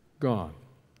 gone.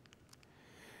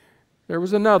 There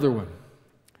was another one.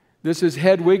 This is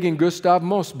Hedwig and Gustav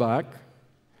Mosbach.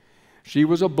 She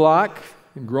was a black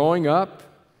and growing up,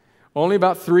 only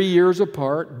about 3 years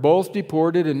apart, both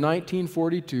deported in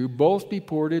 1942, both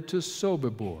deported to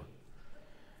Sobibor.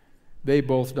 They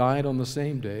both died on the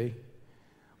same day.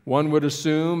 One would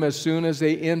assume as soon as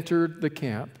they entered the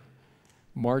camp,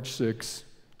 March 6,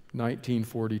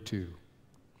 1942.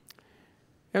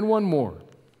 And one more.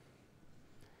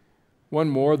 One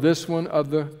more, this one of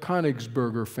the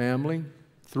Königsberger family,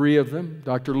 3 of them.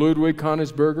 Dr. Ludwig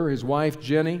Königsberger, his wife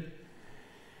Jenny.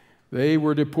 They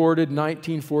were deported in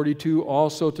 1942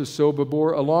 also to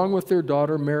Sobibor, along with their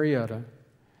daughter Marietta,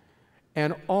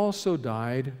 and also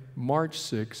died March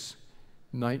 6,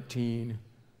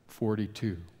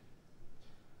 1942.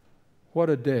 What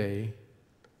a day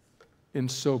in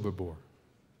Sobibor.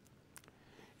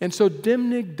 And so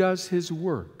Dimnig does his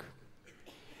work,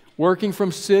 working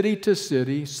from city to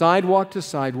city, sidewalk to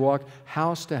sidewalk,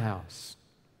 house to house.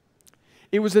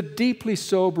 It was a deeply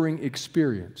sobering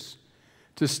experience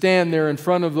to stand there in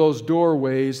front of those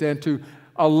doorways and to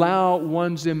allow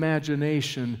one's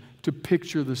imagination to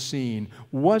picture the scene.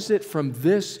 Was it from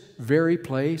this very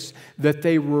place that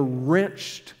they were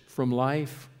wrenched from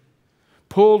life,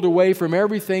 pulled away from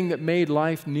everything that made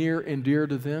life near and dear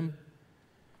to them,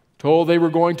 told they were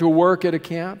going to work at a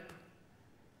camp,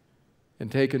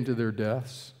 and taken to their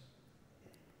deaths?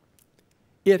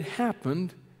 It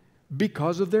happened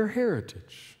because of their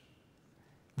heritage,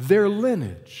 their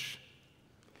lineage,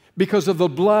 because of the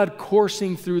blood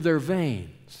coursing through their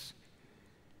veins,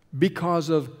 because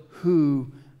of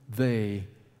who they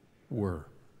were.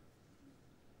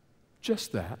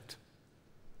 Just that.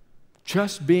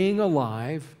 Just being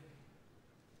alive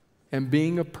and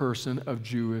being a person of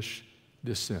Jewish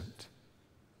descent.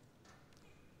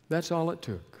 That's all it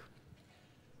took.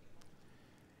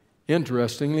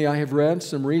 Interestingly, I have read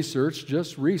some research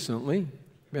just recently,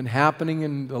 been happening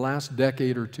in the last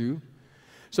decade or two,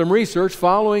 some research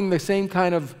following the same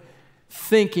kind of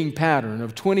thinking pattern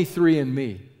of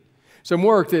 23andMe. Some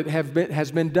work that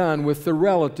has been done with the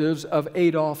relatives of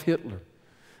Adolf Hitler.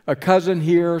 A cousin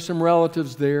here, some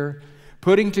relatives there,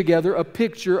 putting together a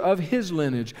picture of his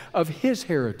lineage, of his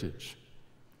heritage.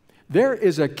 There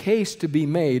is a case to be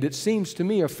made, it seems to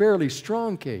me a fairly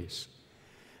strong case,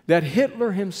 that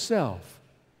Hitler himself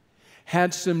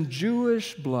had some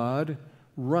Jewish blood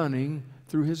running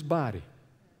through his body.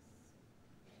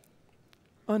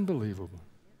 Unbelievable.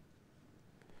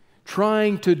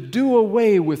 Trying to do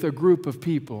away with a group of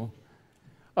people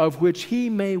of which he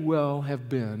may well have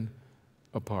been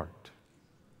a part.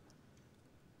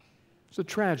 It's a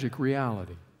tragic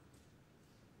reality.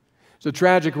 It's a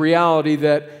tragic reality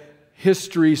that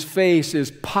history's face is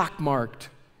pockmarked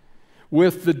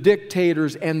with the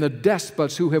dictators and the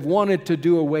despots who have wanted to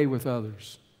do away with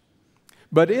others.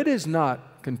 But it is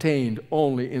not contained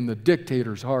only in the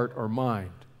dictator's heart or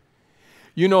mind.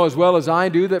 You know as well as I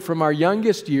do that from our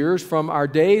youngest years, from our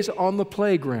days on the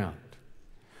playground,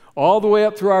 all the way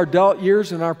up through our adult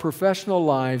years and our professional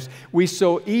lives, we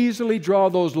so easily draw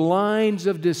those lines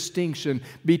of distinction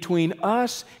between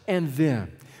us and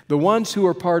them, the ones who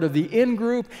are part of the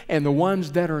in-group and the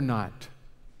ones that are not.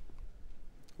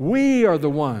 We are the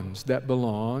ones that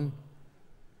belong.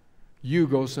 You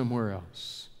go somewhere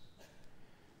else.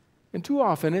 And too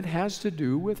often it has to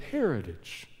do with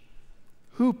heritage.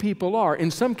 Who people are,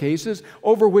 in some cases,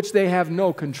 over which they have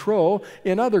no control.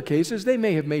 In other cases, they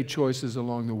may have made choices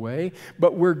along the way,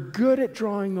 but we're good at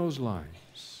drawing those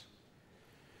lines.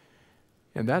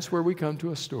 And that's where we come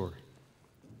to a story.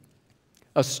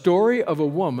 A story of a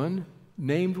woman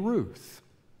named Ruth.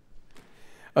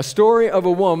 A story of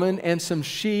a woman and some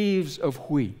sheaves of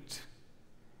wheat.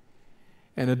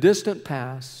 And a distant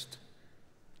past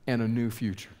and a new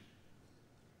future.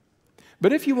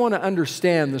 But if you want to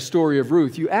understand the story of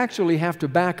Ruth, you actually have to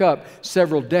back up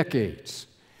several decades.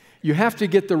 You have to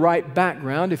get the right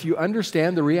background if you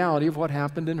understand the reality of what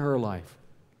happened in her life.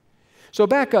 So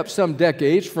back up some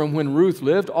decades from when Ruth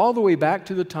lived all the way back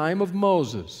to the time of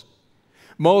Moses.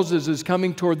 Moses is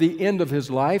coming toward the end of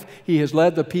his life. He has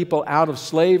led the people out of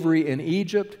slavery in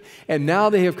Egypt, and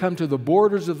now they have come to the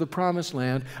borders of the Promised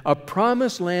Land, a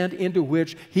Promised Land into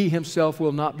which he himself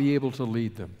will not be able to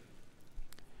lead them.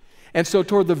 And so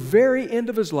toward the very end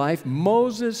of his life,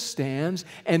 Moses stands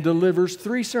and delivers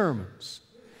 3 sermons.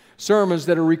 Sermons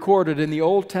that are recorded in the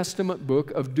Old Testament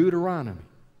book of Deuteronomy.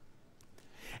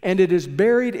 And it is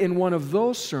buried in one of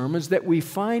those sermons that we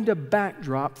find a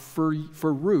backdrop for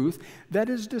Ruth that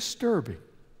is disturbing.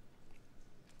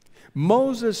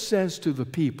 Moses says to the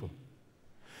people,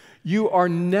 you are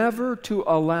never to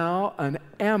allow an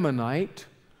Ammonite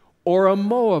or a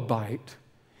Moabite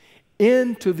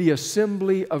into the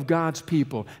assembly of God's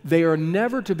people. They are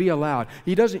never to be allowed.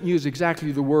 He doesn't use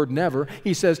exactly the word never.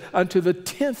 He says, unto the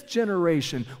 10th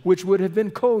generation, which would have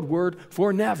been code word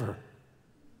for never.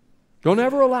 Don't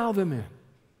ever allow them in.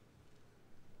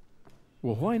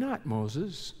 Well, why not,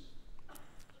 Moses?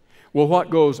 Well,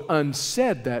 what goes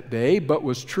unsaid that day, but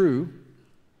was true,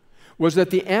 was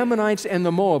that the Ammonites and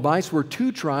the Moabites were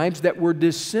 2 tribes that were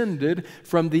descended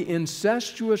from the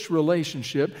incestuous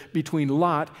relationship between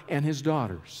Lot and his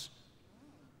daughters.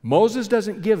 Moses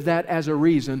doesn't give that as a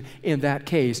reason in that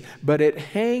case, but it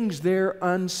hangs there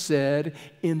unsaid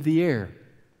in the air.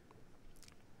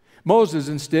 Moses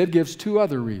instead gives 2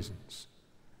 other reasons.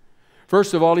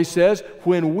 First of all, he says,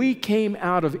 when we came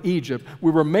out of Egypt,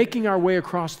 we were making our way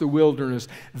across the wilderness.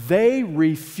 They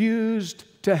refused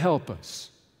to help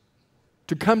us,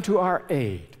 to come to our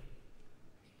aid.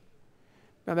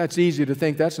 Now that's easy to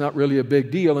think that's not really a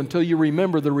big deal until you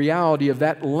remember the reality of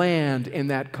that land and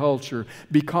that culture.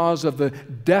 Because of the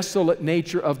desolate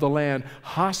nature of the land,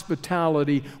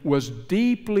 hospitality was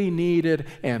deeply needed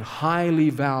and highly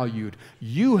valued.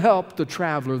 You helped the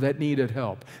traveler that needed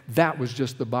help. That was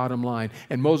just the bottom line.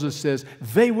 And Moses says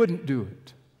they wouldn't do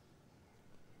it.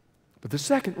 But the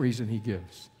second reason he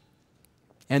gives,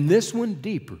 and this one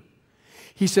deeper,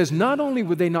 he says not only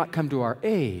would they not come to our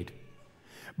aid,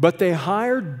 but they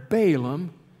hired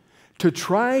Balaam to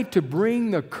try to bring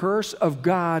the curse of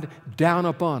God down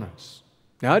upon us.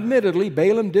 Now, admittedly,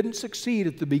 Balaam didn't succeed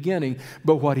at the beginning,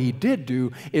 but what he did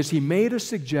do is he made a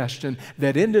suggestion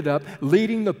that ended up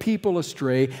leading the people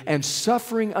astray and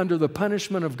suffering under the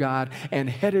punishment of God and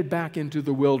headed back into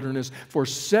the wilderness for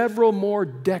several more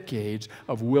decades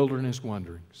of wilderness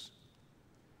wanderings.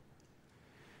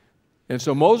 And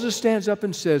so Moses stands up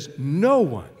and says, no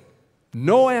one,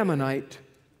 no Ammonite,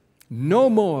 no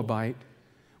Moabite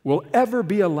will ever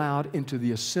be allowed into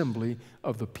the assembly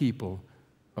of the people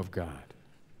of God.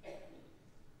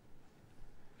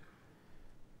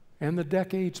 And the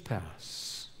decades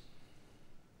pass.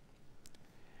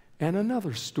 And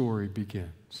another story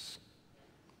begins.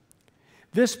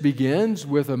 This begins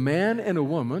with a man and a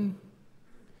woman,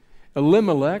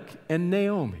 Elimelech and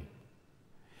Naomi,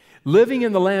 living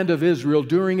in the land of Israel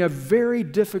during a very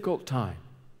difficult time.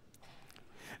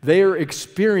 They are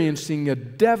experiencing a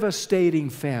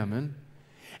devastating famine,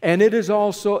 and it is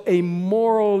also a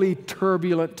morally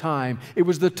turbulent time. It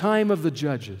was the time of the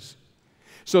judges.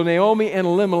 So Naomi and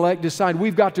Elimelech decide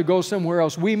we've got to go somewhere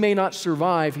else. We may not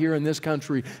survive here in this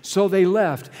country. So they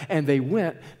left, and they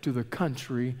went to the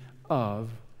country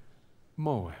of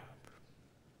Moab.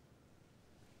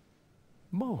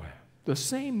 Moab, the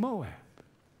same Moab.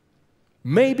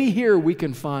 Maybe here we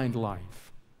can find life.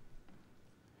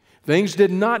 Things did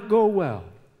not go well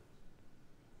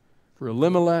for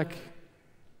Elimelech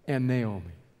and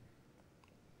Naomi.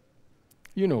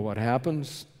 You know what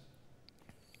happens.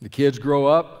 The kids grow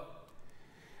up.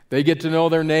 They get to know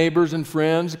their neighbors and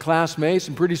friends, classmates,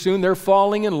 and pretty soon they're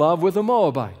falling in love with a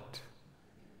Moabite.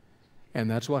 And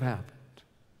that's what happened.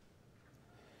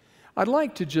 I'd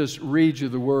like to just read you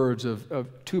the words of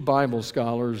 2 Bible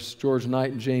scholars, George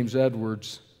Knight and James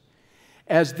Edwards,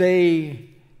 as they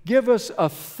give us a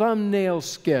thumbnail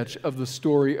sketch of the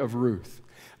story of Ruth.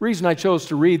 The reason I chose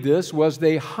to read this was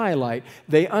they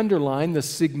underline the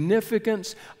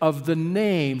significance of the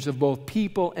names of both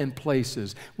people and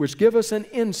places, which give us an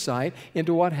insight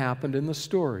into what happened in the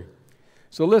story.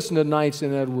 So listen to Knights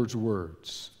and Edwards'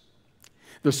 words.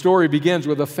 The story begins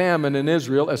with a famine in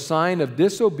Israel, a sign of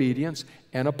disobedience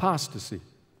and apostasy.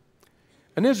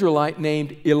 An Israelite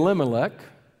named Elimelech,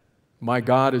 my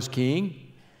God is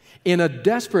king, in a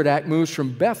desperate act moves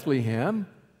from Bethlehem,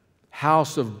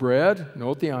 house of bread,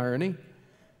 note the irony,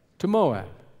 to Moab.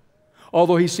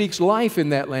 Although he seeks life in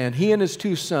that land, he and his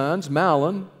two sons,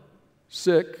 Mahlon,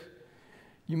 sick,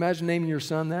 you imagine naming your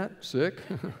son that? Sick?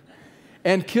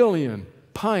 And Kilian,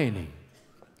 pining,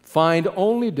 find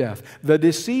only death. The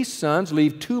deceased sons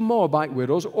leave two Moabite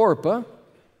widows, Orpah,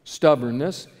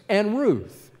 stubbornness, and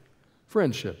Ruth,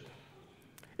 friendship.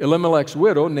 Elimelech's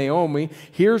widow, Naomi,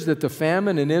 hears that the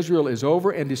famine in Israel is over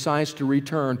and decides to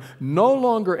return, no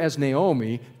longer as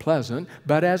Naomi, pleasant,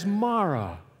 but as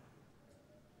Mara,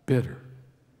 bitter.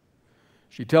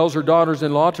 She tells her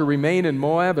daughters-in-law to remain in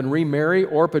Moab and remarry.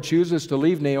 Orpah chooses to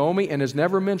leave Naomi and is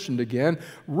never mentioned again.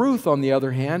 Ruth, on the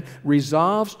other hand,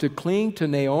 resolves to cling to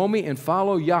Naomi and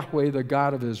follow Yahweh, the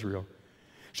God of Israel.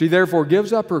 She therefore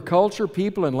gives up her culture,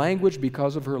 people, and language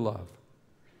because of her love.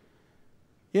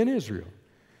 In Israel,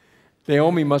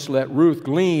 Naomi must let Ruth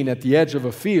glean at the edge of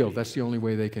a field. That's the only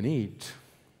way they can eat.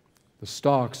 The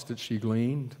stalks that she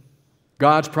gleaned.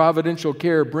 God's providential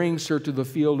care brings her to the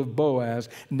field of Boaz,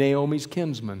 Naomi's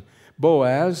kinsman.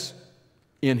 Boaz,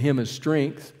 in him is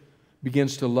strength,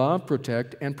 begins to love,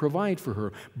 protect, and provide for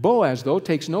her. Boaz, though,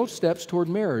 takes no steps toward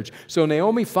marriage. So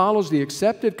Naomi follows the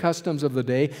accepted customs of the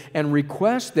day and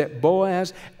requests that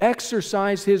Boaz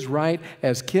exercise his right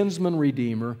as kinsman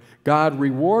redeemer. God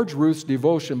rewards Ruth's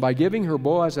devotion by giving her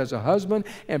Boaz as a husband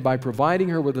and by providing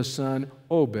her with a son,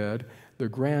 Obed, the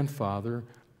grandfather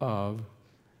of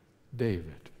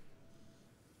David.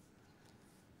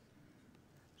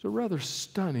 It's a rather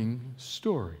stunning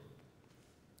story,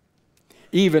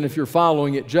 even if you're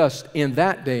following it just in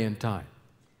that day and time,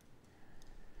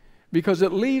 because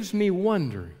it leaves me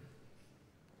wondering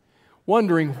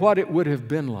what it would have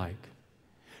been like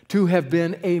to have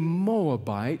been a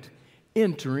Moabite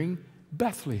entering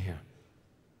Bethlehem.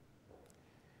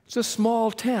 It's a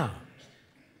small town,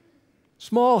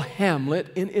 small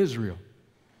hamlet in Israel.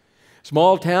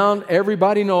 Small town,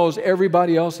 everybody knows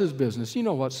everybody else's business. You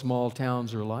know what small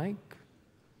towns are like.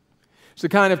 It's the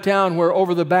kind of town where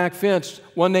over the back fence,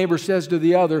 one neighbor says to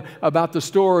the other about the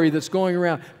story that's going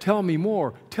around, tell me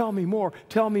more, tell me more,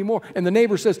 tell me more. And the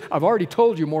neighbor says, I've already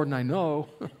told you more than I know.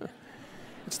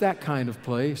 It's that kind of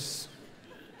place.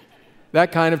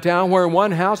 That kind of town where in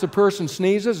one house a person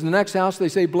sneezes, in the next house they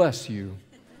say, bless you.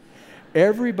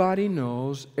 Everybody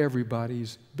knows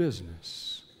everybody's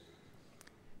business.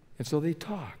 And so they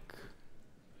talk.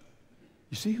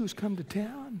 You see who's come to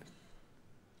town?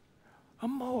 A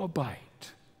Moabite.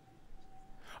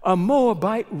 A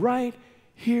Moabite right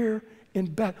here in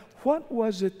Beth. What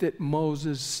was it that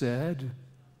Moses said?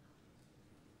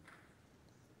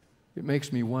 It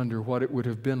makes me wonder what it would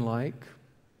have been like.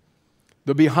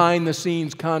 The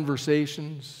behind-the-scenes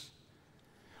conversations.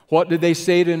 What did they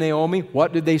say to Naomi?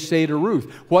 What did they say to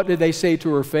Ruth? What did they say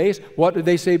to her face? What did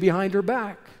they say behind her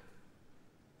back?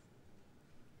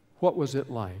 What was it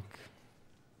like?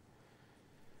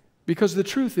 Because the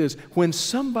truth is, when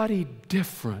somebody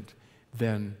different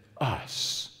than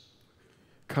us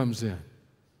comes in,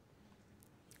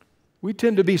 we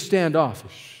tend to be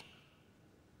standoffish,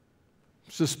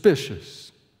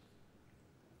 suspicious,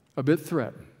 a bit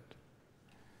threatened.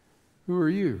 Who are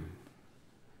you?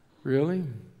 Really?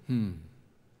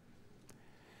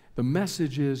 The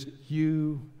message is,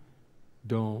 you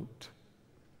don't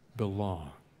belong.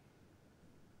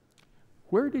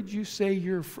 Where did you say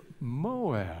you're from?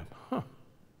 Moab. Huh.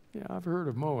 Yeah, I've heard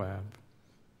of Moab.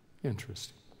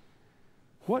 Interesting.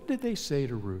 What did they say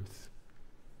to Ruth?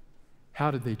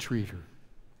 How did they treat her?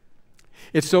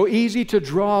 It's so easy to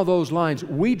draw those lines.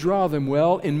 We draw them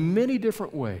well in many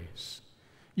different ways.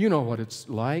 You know what it's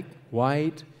like: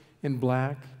 white and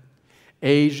black,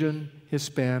 Asian,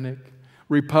 Hispanic,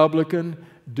 Republican,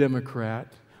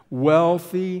 Democrat,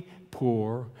 wealthy,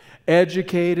 poor,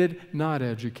 educated, not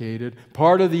educated,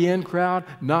 part of the in crowd,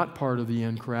 not part of the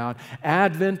in crowd,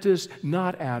 Adventist,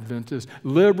 not Adventist,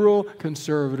 liberal,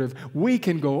 conservative. We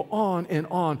can go on and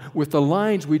on with the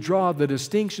lines we draw, the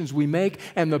distinctions we make,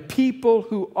 and the people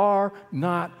who are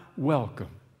not welcome.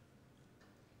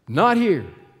 Not here.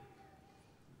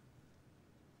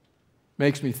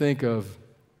 Makes me think of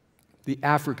the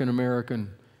African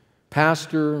American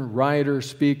pastor, writer,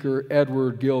 speaker,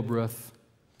 Edward Gilbreth.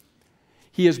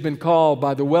 He has been called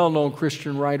by the well-known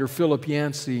Christian writer Philip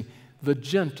Yancey the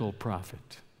gentle prophet.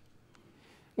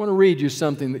 I want to read you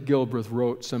something that Gilbreth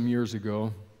wrote some years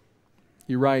ago.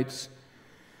 He writes,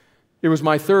 "It was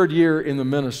my 3rd year in the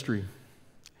ministry.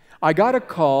 I got a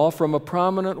call from a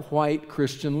prominent white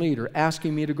Christian leader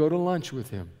asking me to go to lunch with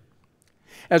him.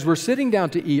 As we're sitting down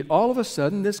to eat, all of a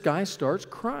sudden this guy starts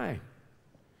crying.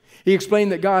 He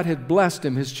explained that God had blessed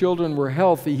him. His children were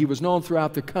healthy. He was known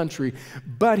throughout the country.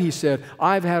 But, he said,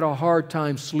 I've had a hard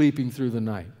time sleeping through the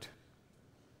night.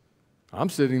 I'm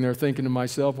sitting there thinking to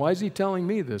myself, why is he telling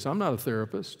me this? I'm not a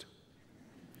therapist.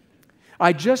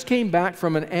 I just came back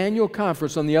from an annual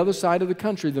conference on the other side of the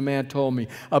country, the man told me.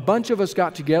 A bunch of us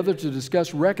got together to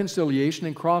discuss reconciliation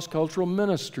and cross-cultural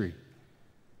ministry.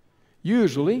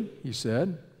 Usually, he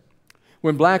said,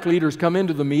 when black leaders come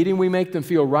into the meeting, we make them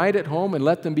feel right at home and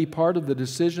let them be part of the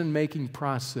decision-making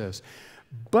process.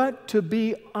 But to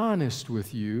be honest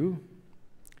with you,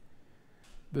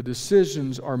 the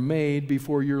decisions are made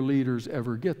before your leaders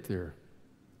ever get there.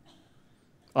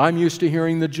 I'm used to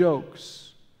hearing the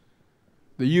jokes,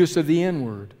 the use of the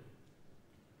N-word.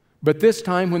 But this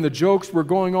time when the jokes were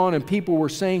going on and people were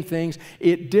saying things,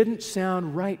 it didn't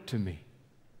sound right to me.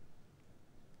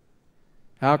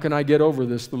 How can I get over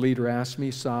this? The leader asked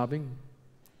me, sobbing.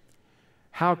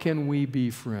 How can we be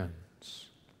friends?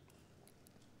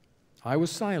 I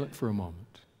was silent for a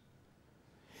moment.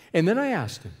 And then I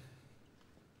asked him,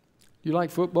 do you like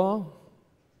football?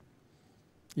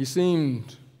 He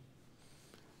seemed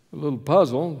a little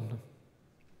puzzled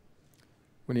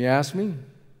when he asked me.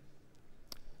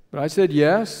 But I said,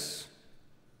 yes,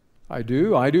 I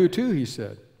do. I do too, he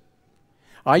said.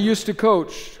 I used to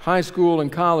coach high school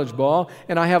and college ball,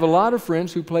 and I have a lot of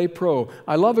friends who play pro.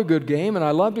 I love a good game, and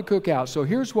I love to cook out. So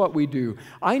here's what we do.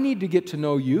 I need to get to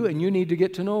know you, and you need to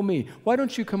get to know me. Why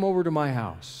don't you come over to my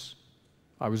house?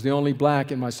 I was the only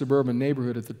black in my suburban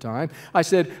neighborhood at the time. I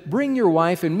said, bring your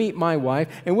wife and meet my wife,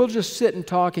 and we'll just sit and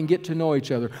talk and get to know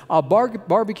each other. I'll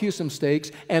barbecue some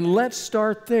steaks, and let's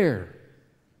start there.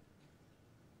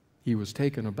 He was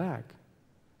taken aback.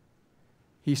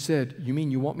 He said, you mean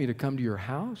you want me to come to your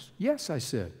house? Yes, I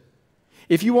said.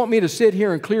 If you want me to sit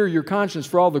here and clear your conscience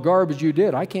for all the garbage you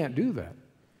did, I can't do that.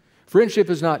 Friendship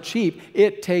is not cheap.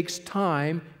 It takes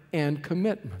time and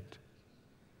commitment.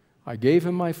 I gave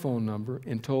him my phone number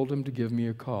and told him to give me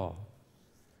a call.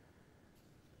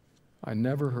 I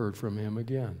never heard from him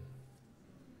again.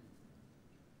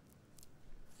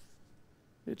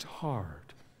 It's hard.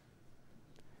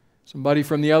 Somebody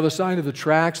from the other side of the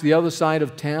tracks, the other side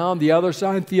of town, the other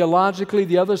side theologically,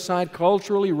 the other side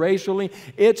culturally, racially.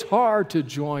 It's hard to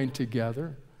join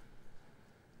together,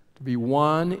 to be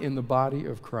one in the body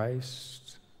of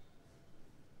Christ.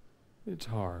 It's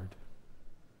hard.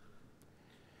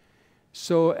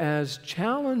 So as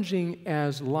challenging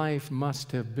as life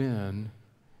must have been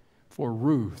for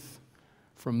Ruth,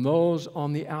 from those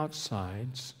on the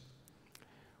outsides,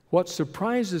 what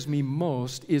surprises me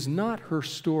most is not her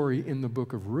story in the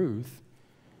book of Ruth.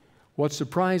 What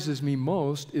surprises me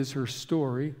most is her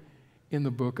story in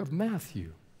the book of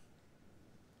Matthew.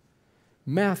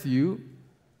 Matthew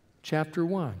chapter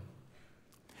 1.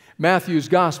 Matthew's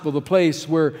gospel, the place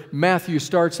where Matthew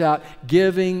starts out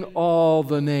giving all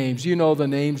the names. You know the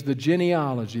names, the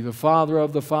genealogy, the father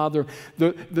of the father.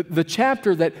 The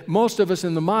chapter that most of us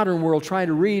in the modern world try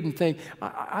to read and think,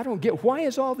 I don't get, why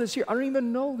is all this here? I don't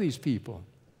even know these people.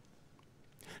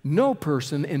 No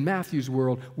person in Matthew's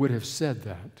world would have said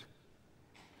that.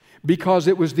 Because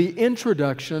it was the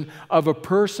introduction of a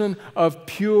person of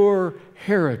pure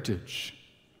heritage.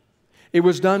 It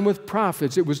was done with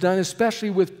prophets. It was done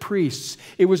especially with priests.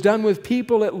 It was done with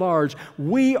people at large.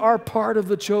 We are part of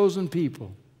the chosen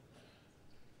people.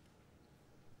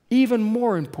 Even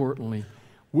more importantly,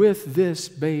 with this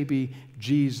baby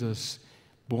Jesus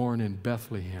born in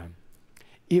Bethlehem,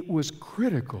 it was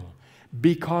critical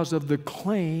because of the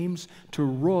claims to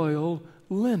royal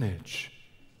lineage.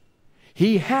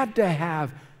 He had to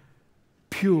have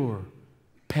pure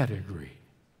pedigree.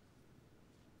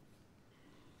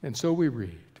 And so we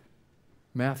read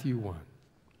Matthew 1.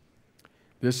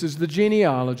 This is the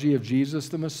genealogy of Jesus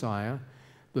the Messiah,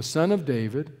 the son of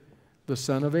David, the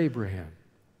son of Abraham.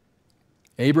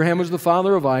 Abraham was the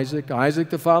father of Isaac,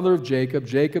 Isaac the father of Jacob,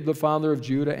 Jacob the father of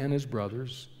Judah and his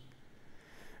brothers.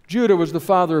 Judah was the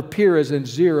father of Perez and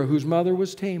Zerah, whose mother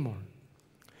was Tamar.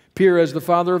 Perez the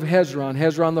father of Hezron,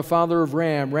 Hezron the father of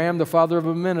Ram, Ram the father of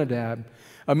Amminadab,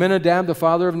 Amminadab the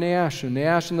father of Naashon,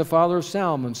 Naashon the father of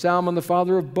Salmon, Salmon the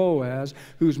father of Boaz,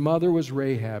 whose mother was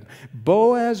Rahab.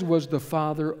 Boaz was the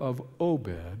father of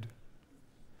Obed,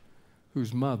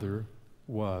 whose mother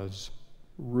was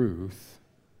Ruth.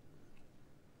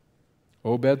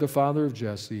 Obed the father of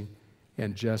Jesse,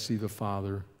 and Jesse the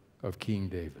father of King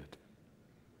David,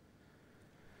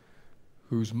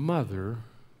 whose mother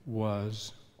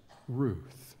was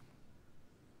Ruth.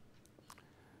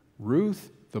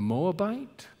 Ruth the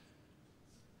Moabite?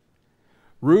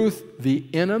 Ruth the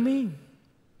enemy?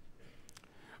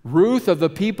 Ruth of the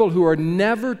people who are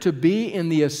never to be in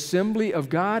the assembly of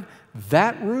God?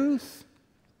 That Ruth?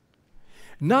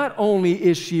 Not only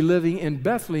is she living in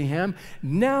Bethlehem,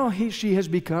 now she has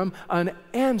become an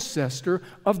ancestor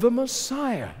of the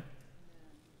Messiah.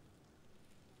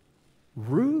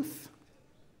 Ruth?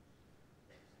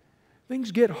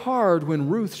 Things get hard when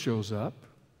Ruth shows up.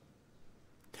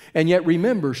 And yet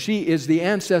remember, she is the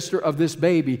ancestor of this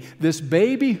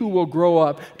baby who will grow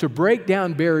up to break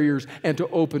down barriers and to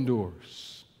open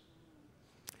doors.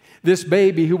 This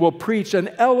baby who will preach an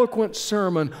eloquent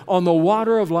sermon on the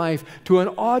water of life to an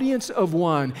audience of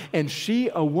one, and she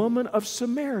a woman of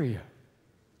Samaria.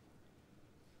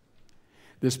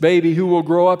 This baby who will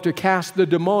grow up to cast the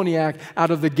demoniac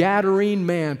out of the Gadarene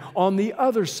man on the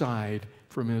other side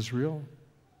from Israel.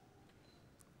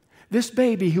 This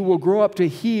baby who will grow up to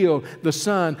heal the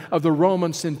son of the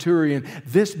Roman centurion.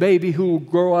 This baby who will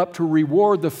grow up to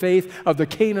reward the faith of the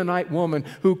Canaanite woman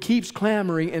who keeps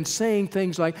clamoring and saying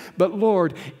things like, "But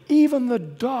Lord, even the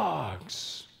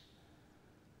dogs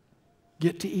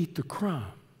get to eat the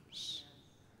crumbs."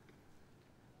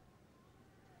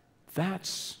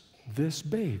 That's this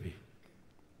baby.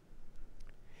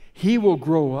 He will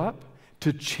grow up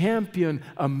to champion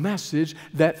a message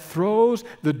that throws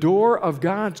the door of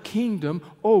God's kingdom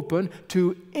open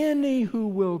to any who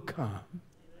will come.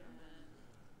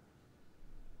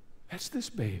 That's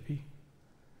this baby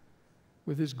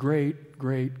with his great,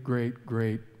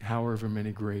 however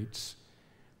many greats,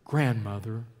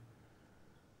 grandmother,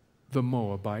 the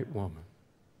Moabite woman.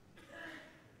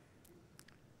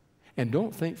 And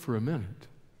don't think for a minute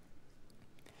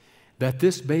that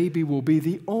this baby will be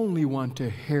the only one to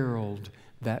herald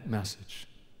that message.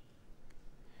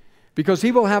 Because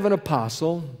he will have an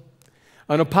apostle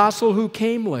who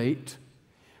came late,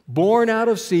 born out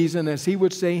of season, as he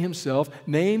would say himself,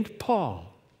 named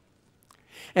Paul.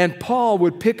 And Paul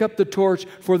would pick up the torch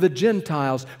for the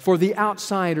Gentiles, for the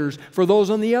outsiders, for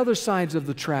those on the other sides of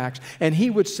the tracks. And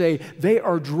he would say, they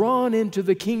are drawn into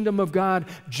the kingdom of God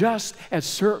just as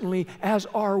certainly as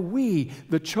are we,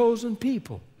 the chosen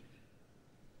people.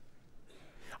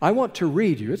 I want to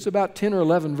read you, it's about 10 or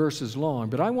 11 verses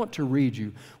long, but I want to read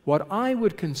you what I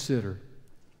would consider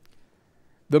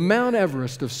the Mount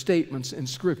Everest of statements in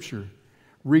Scripture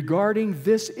regarding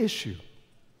this issue,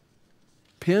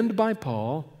 penned by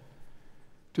Paul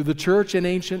to the church in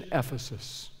ancient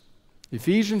Ephesus.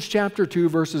 Ephesians chapter 2,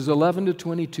 verses 11 to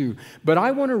 22. But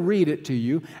I want to read it to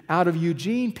you out of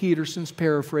Eugene Peterson's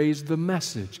paraphrase, The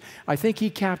Message. I think he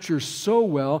captures so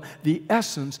well the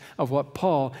essence of what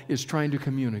Paul is trying to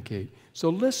communicate. So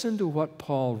listen to what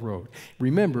Paul wrote.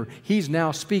 Remember, he's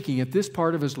now speaking at this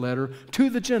part of his letter to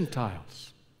the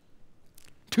Gentiles,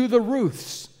 to the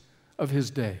Ruths of his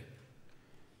day.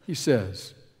 He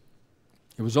says,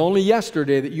 "It was only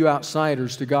yesterday that you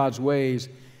outsiders to God's ways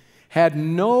had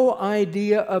no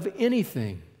idea of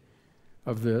anything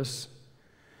of this.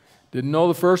 Didn't know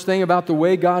the first thing about the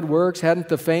way God works, hadn't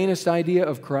the faintest idea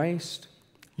of Christ.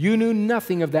 You knew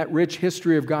nothing of that rich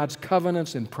history of God's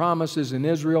covenants and promises in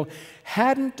Israel,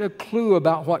 hadn't a clue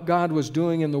about what God was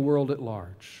doing in the world at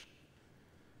large.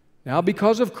 Now,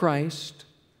 because of Christ,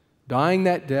 dying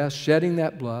that death, shedding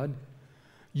that blood,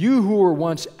 you who were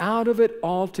once out of it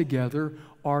altogether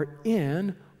are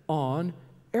in on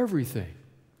everything.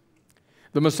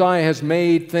 The Messiah has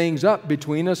made things up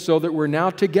between us so that we're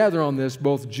now together on this,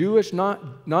 both Jewish,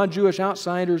 non-Jewish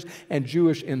outsiders and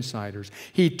Jewish insiders.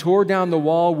 He tore down the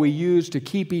wall we used to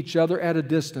keep each other at a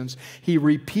distance. He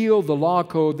repealed the law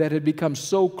code that had become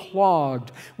so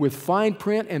clogged with fine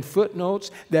print and footnotes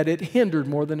that it hindered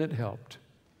more than it helped.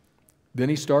 Then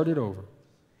he started over.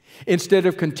 Instead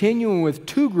of continuing with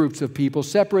two groups of people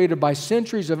separated by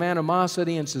centuries of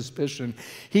animosity and suspicion,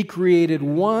 he created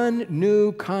one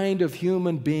new kind of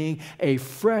human being, a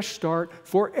fresh start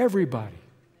for everybody.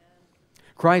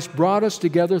 Christ brought us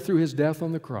together through his death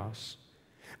on the cross.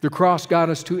 The cross got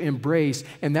us to embrace,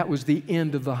 and that was the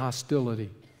end of the hostility.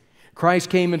 Christ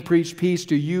came and preached peace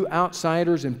to you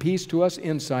outsiders and peace to us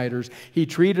insiders. He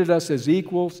treated us as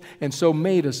equals and so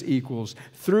made us equals.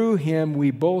 Through him,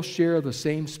 we both share the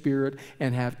same Spirit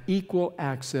and have equal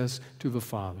access to the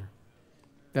Father.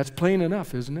 That's plain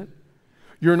enough, isn't it?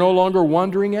 You're no longer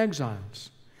wandering exiles.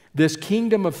 This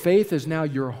kingdom of faith is now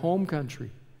your home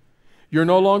country. You're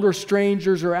no longer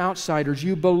strangers or outsiders.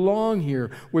 You belong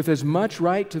here with as much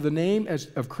right to the name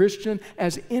of Christian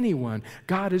as anyone.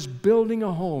 God is building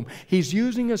a home. He's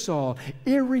using us all,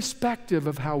 irrespective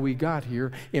of how we got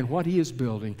here, in what He is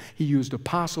building. He used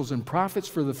apostles and prophets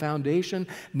for the foundation.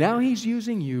 Now He's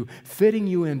using you, fitting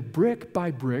you in brick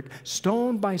by brick,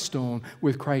 stone by stone,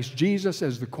 with Christ Jesus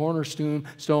as the cornerstone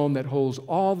that holds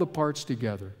all the parts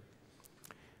together.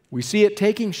 We see it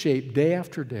taking shape day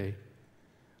after day.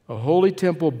 A holy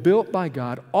temple built by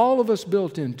God, all of us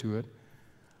built into it,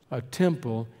 a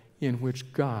temple in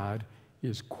which God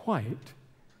is quite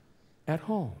at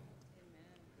home.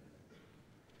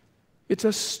 It's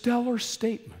a stellar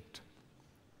statement,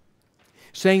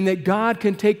 saying that God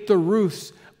can take the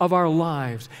Ruths of our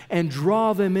lives and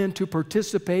draw them in to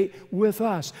participate with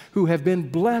us who have been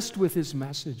blessed with His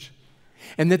message.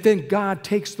 And that then God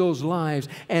takes those lives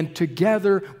and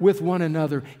together with one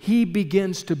another, He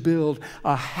begins to build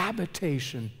a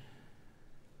habitation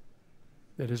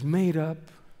that is made up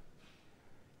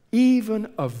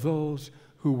even of those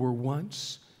who were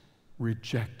once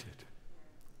rejected,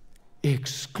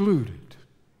 excluded,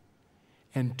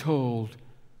 and told,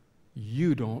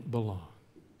 you don't belong.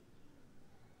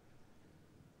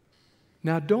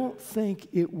 Now, don't think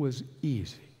it was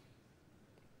easy.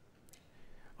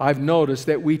 I've noticed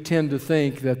that we tend to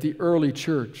think that the early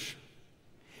church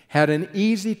had an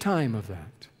easy time of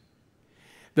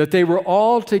that they were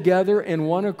all together in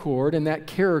one accord, and that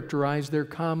characterized their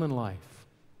common life.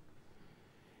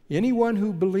 Anyone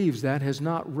who believes that has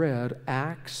not read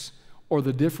Acts or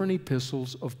the different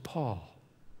epistles of Paul.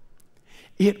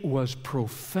 It was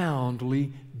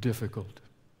profoundly difficult.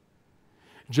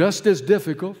 Just as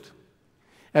difficult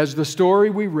as the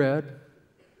story we read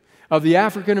of the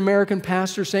African-American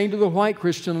pastor saying to the white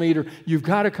Christian leader, you've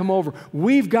got to come over.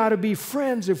 We've got to be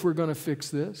friends if we're going to fix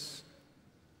this.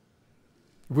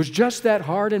 It was just that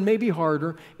hard, and maybe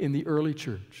harder, in the early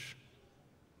church.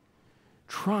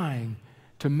 Trying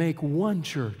to make one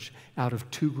church out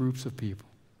of two groups of people.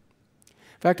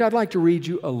 In fact, I'd like to read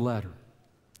you a letter.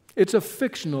 It's a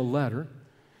fictional letter,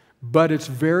 but it's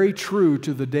very true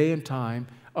to the day and time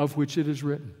of which it is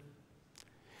written.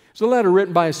 It's a letter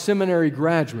written by a seminary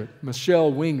graduate, Michelle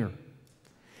Winger.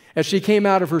 As she came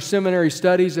out of her seminary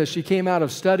studies, as she came out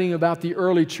of studying about the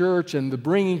early church and the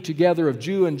bringing together of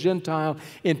Jew and Gentile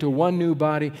into one new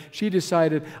body, she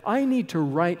decided, I need to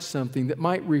write something that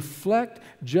might reflect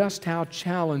just how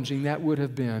challenging that would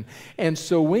have been. And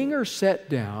so Winger sat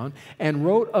down and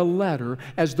wrote a letter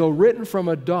as though written from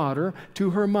a daughter to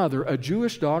her mother, a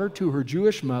Jewish daughter to her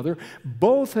Jewish mother,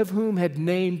 both of whom had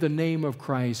named the name of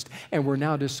Christ and were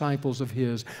now disciples of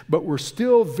His, but were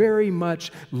still very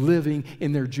much living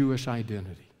in their Jewish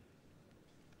identity.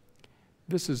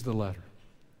 This is the letter.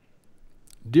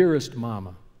 Dearest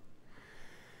Mama,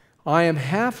 I am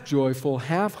half joyful,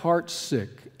 half heart sick,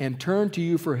 and turn to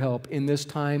you for help in this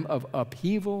time of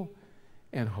upheaval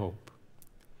and hope.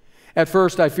 At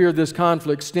first, I feared this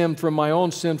conflict stemmed from my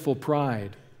own sinful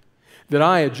pride, that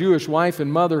I, a Jewish wife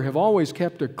and mother, have always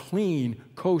kept a clean,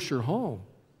 kosher home.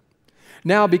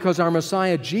 Now, because our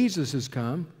Messiah Jesus has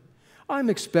come, I'm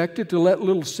expected to let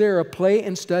little Sarah play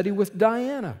and study with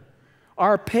Diana,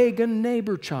 our pagan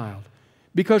neighbor child,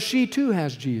 because she too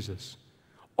has Jesus,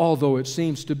 although it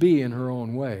seems to be in her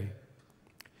own way.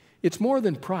 It's more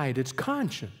than pride, it's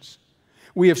conscience.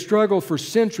 We have struggled for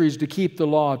centuries to keep the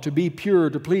law, to be pure,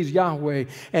 to please Yahweh,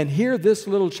 and here this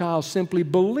little child simply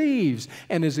believes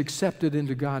and is accepted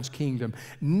into God's kingdom.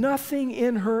 Nothing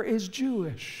in her is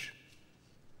Jewish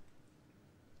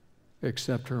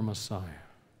except her Messiah.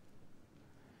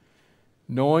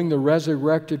 Knowing the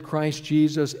resurrected Christ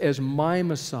Jesus as my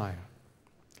Messiah,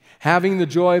 having the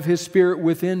joy of His Spirit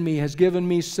within me has given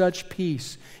me such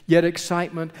peace, yet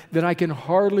excitement, that I can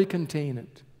hardly contain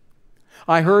it.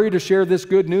 I hurry to share this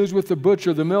good news with the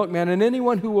butcher, the milkman, and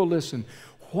anyone who will listen.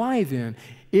 Why then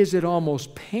is it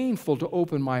almost painful to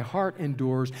open my heart and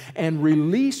doors and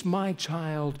release my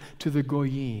child to the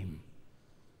Goyim,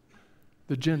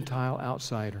 the Gentile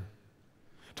outsider?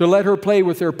 To let her play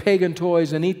with their pagan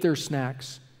toys and eat their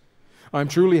snacks. I'm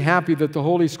truly happy that the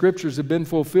Holy Scriptures have been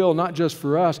fulfilled, not just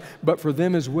for us, but for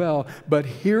them as well. But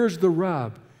here's the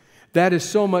rub. That is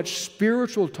so much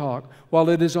spiritual talk, while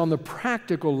it is on the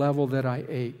practical level that I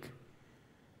ache.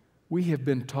 We have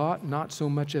been taught not so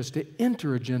much as to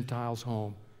enter a Gentile's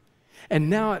home.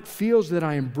 And now it feels that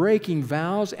I am breaking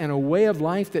vows and a way of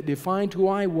life that defined who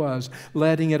I was,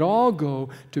 letting it all go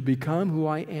to become who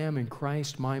I am in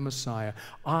Christ my Messiah.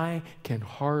 I can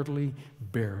hardly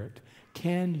bear it.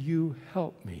 Can you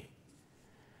help me?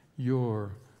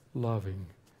 Your loving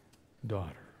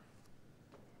daughter.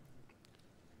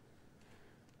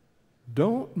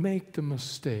 Don't make the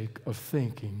mistake of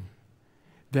thinking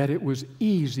that it was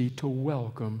easy to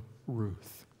welcome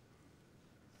Ruth,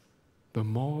 the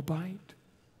Moabite,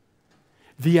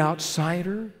 the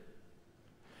outsider,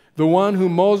 the one who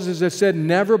Moses had said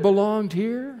never belonged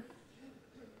here.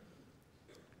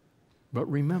 But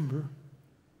remember,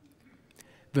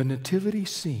 the nativity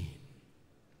scene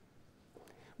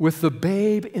with the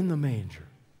babe in the manger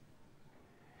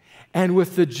and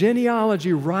with the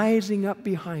genealogy rising up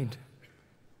behind him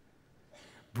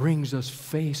brings us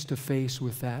face to face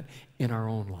with that in our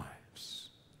own lives.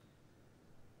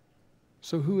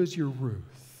 So who is your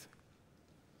Ruth?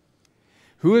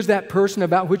 Who is that person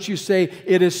about which you say,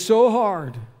 it is so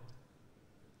hard?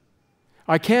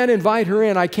 I can't invite her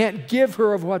in. I can't give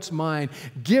her of what's mine.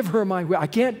 Give her my will. I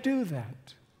can't do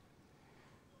that.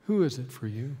 Who is it for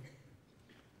you?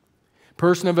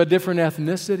 Person of a different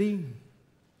ethnicity,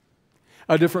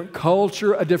 a different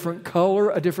culture, a different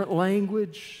color, a different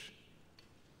language.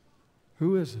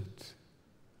 Who is it?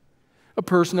 A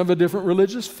person of a different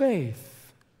religious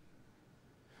faith,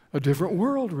 a different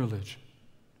world religion.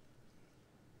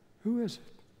 Who is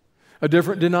it? A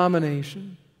different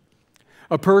denomination,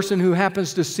 a person who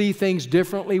happens to see things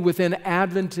differently within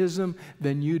Adventism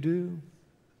than you do.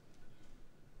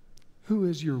 Who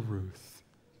is your Ruth?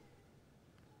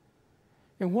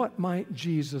 And what might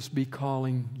Jesus be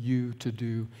calling you to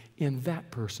do in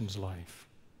that person's life?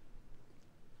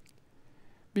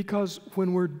 Because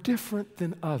when we're different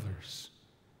than others,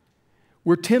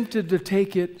 we're tempted to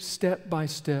take it step by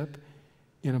step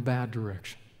in a bad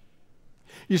direction.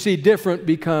 You see, different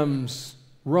becomes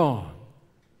wrong.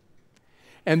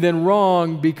 And then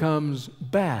wrong becomes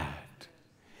bad.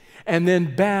 And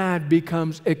then bad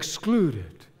becomes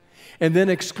excluded. And then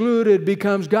excluded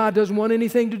becomes God doesn't want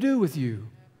anything to do with you.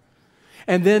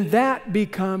 And then that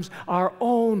becomes our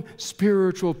own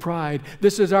spiritual pride.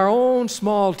 This is our own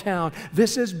small town.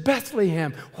 This is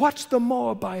Bethlehem. What's the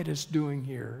Moabitess doing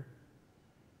here?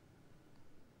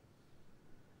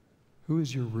 Who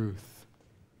is your Ruth?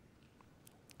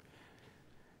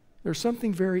 There's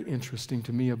something very interesting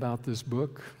to me about this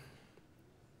book.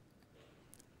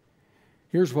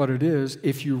 Here's what it is.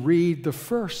 If you read the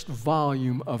first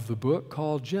volume of the book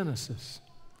called Genesis,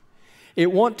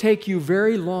 it won't take you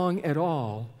very long at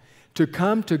all to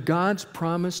come to God's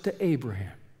promise to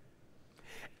Abraham.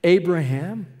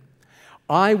 Abraham,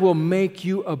 I will make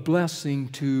you a blessing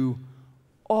to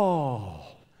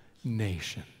all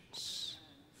nations.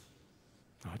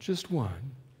 Not just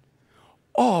one,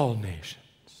 all nations.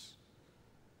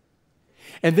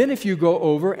 And then if you go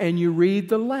over and you read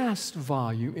the last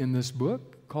volume in this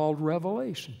book called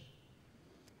Revelation,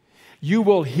 you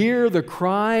will hear the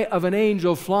cry of an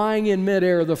angel flying in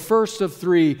midair, the first of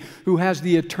three, who has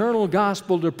the eternal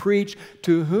gospel to preach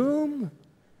to whom?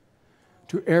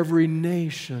 To every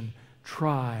nation,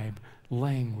 tribe,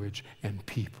 language, and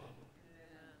people.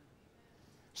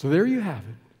 So there you have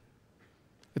it.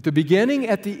 At the beginning,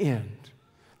 at the end,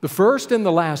 the first and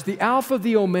the last, the Alpha,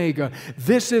 the Omega,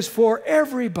 this is for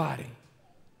everybody.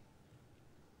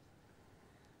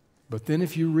 But then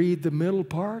if you read the middle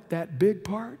part, that big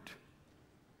part,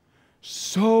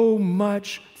 so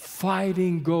much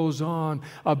fighting goes on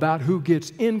about who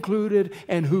gets included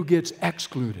and who gets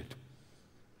excluded.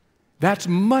 That's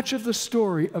much of the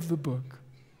story of the book.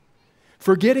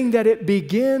 Forgetting that it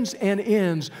begins and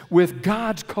ends with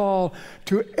God's call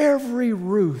to every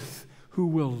Ruth who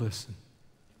will listen.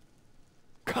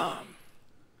 Come.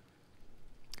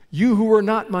 You who were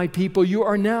not my people, you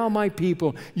are now my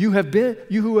people. You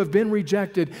who have been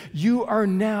rejected, you are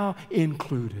now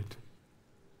included.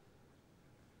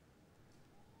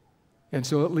 And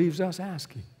so it leaves us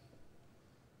asking,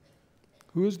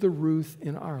 who is the Ruth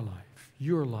in our life,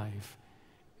 your life,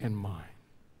 and mine?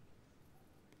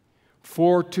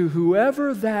 For to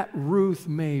whoever that Ruth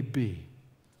may be,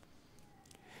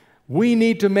 we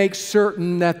need to make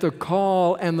certain that the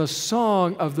call and the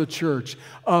song of the church,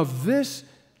 of this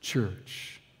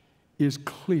church, is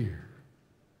clear.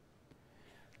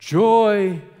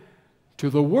 Joy to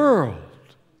the world,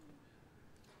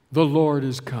 the Lord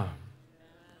is come.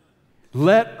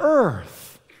 Let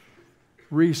earth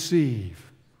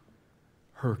receive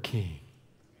her King.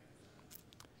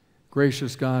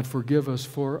 Gracious God, forgive us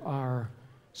for our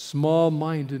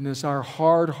small-mindedness, our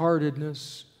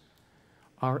hard-heartedness,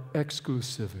 our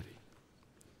exclusivity.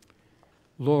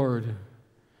 Lord,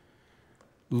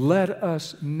 let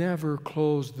us never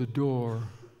close the door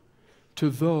to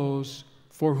those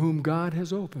for whom God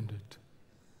has opened it.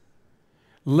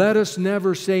 Let us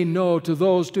never say no to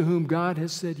those to whom God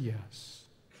has said yes.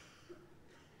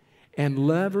 And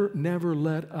never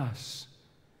let us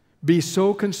be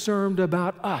so concerned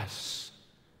about us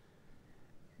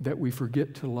that we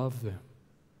forget to love them.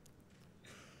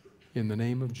 In the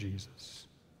name of Jesus,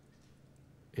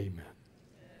 amen.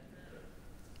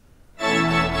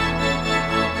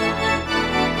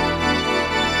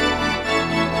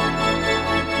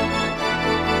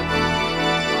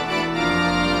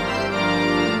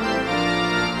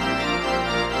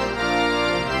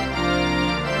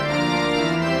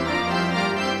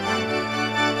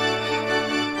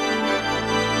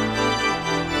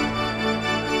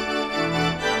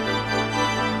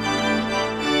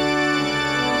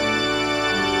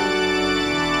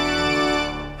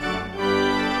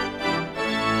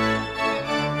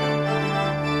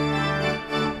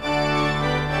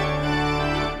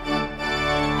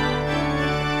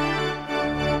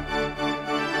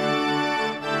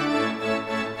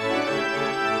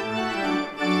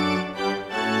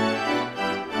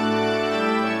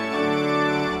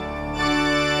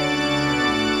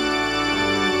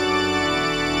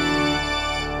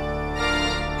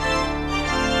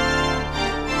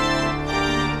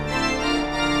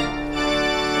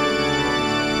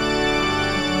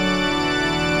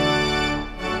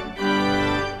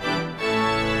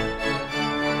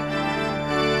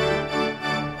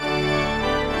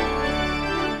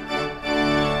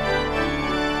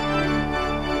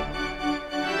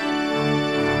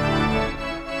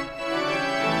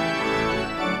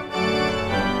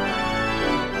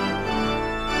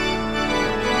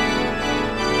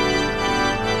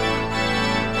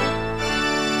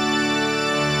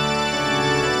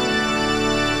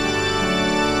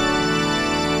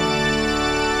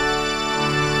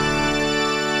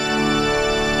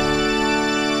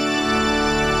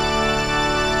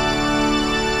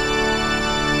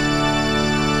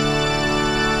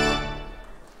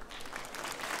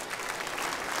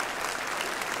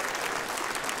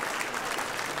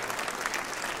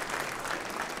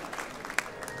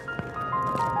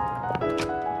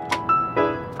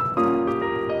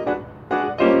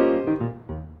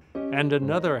 And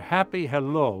another happy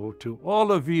hello to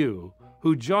all of you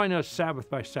who join us Sabbath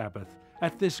by Sabbath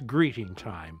at this greeting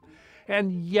time.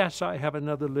 And yes, I have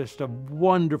another list of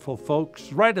wonderful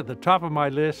folks. Right at the top of my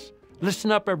list,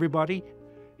 listen up everybody,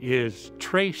 is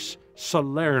Trace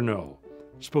Salerno,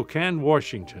 Spokane,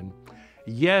 Washington.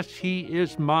 Yes, he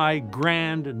is my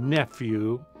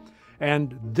grandnephew,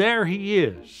 and there he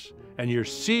is. And you're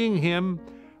seeing him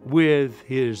with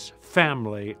his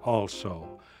family also.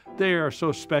 They are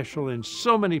so special in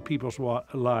so many people's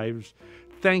lives.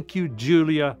 Thank you,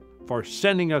 Julia, for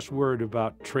sending us word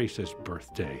about Trace's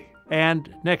birthday.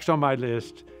 And next on my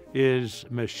list is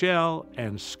Michelle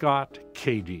and Scott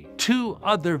Cady, two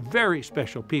other very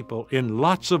special people in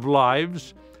lots of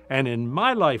lives, and in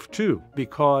my life too,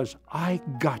 because I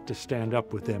got to stand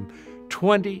up with them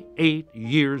 28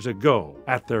 years ago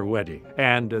at their wedding.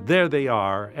 And there they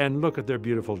are, and look at their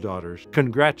beautiful daughters.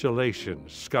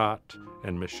 Congratulations, Scott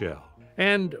and Michelle.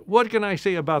 And what can I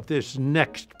say about this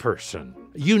next person?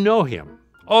 You know him.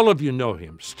 All of you know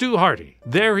him, Stu Hardy.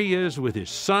 There he is with his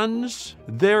sons.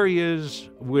 There he is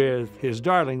with his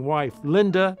darling wife,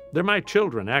 Linda. They're my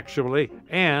children, actually.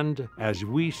 And as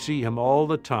we see him all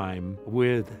the time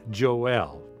with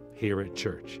Joel here at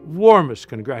church. Warmest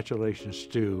congratulations,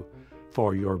 Stu,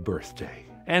 for your birthday.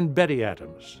 And Betty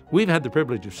Adams. We've had the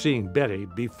privilege of seeing Betty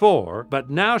before, but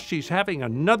now she's having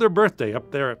another birthday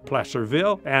up there at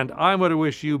Placerville, and I want to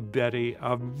wish you, Betty,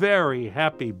 a very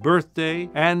happy birthday,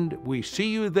 and we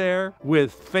see you there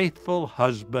with faithful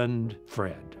husband,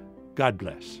 Fred. God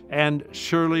bless. And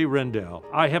Shirley Rendell,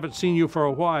 I haven't seen you for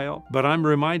a while, but I'm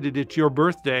reminded it's your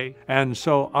birthday, and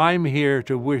so I'm here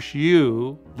to wish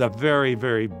you the very,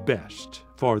 very best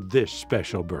for this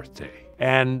special birthday.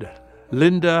 And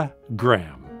Linda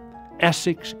Graham,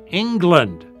 Essex,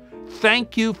 England.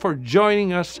 Thank you for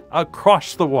joining us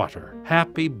across the water.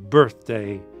 Happy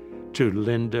birthday to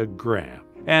Linda Graham.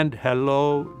 And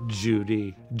hello,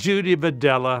 Judy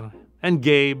Videla, and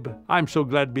Gabe. I'm so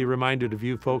glad to be reminded of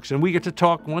you folks, and we get to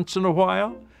talk once in a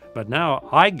while, but now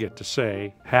I get to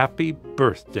say happy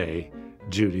birthday,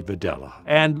 Judy Videla.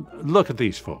 And look at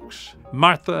these folks.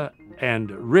 Martha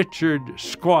and Richard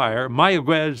Squire,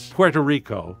 Mayaguez, Puerto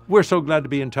Rico. We're so glad to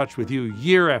be in touch with you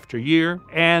year after year.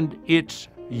 And it's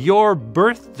your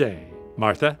birthday,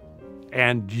 Martha,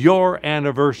 and your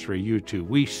anniversary, you two.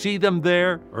 We see them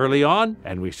there early on,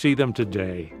 and we see them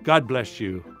today. God bless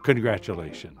you.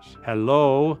 Congratulations.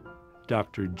 Hello,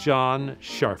 Dr. John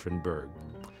Scharfenberg.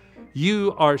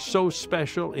 You are so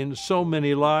special in so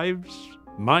many lives,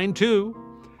 mine too,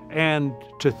 and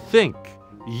to think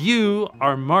you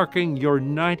are marking your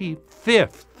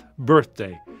 95th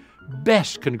birthday.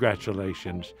 best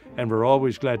congratulations, and we're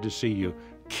always glad to see you.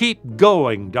 Keep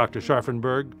going, Dr.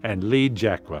 Scharfenberg and Lee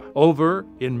Jacqua over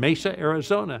in Mesa,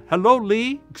 Arizona. Hello,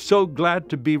 Lee. So glad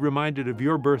to be reminded of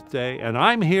your birthday, and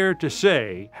I'm here to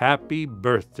say happy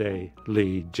birthday,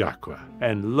 Lee Jacqua.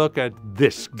 And look at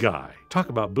this guy. Talk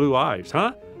about blue eyes,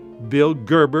 huh? Bill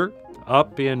Gerber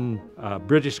up in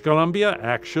British Columbia.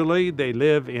 Actually, they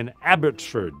live in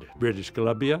Abbotsford, British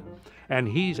Columbia. And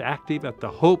he's active at the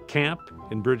Hope Camp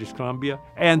in British Columbia.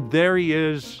 And there he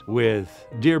is with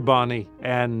dear Bonnie,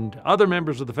 and other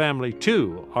members of the family,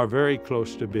 too, are very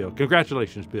close to Bill.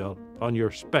 Congratulations, Bill, on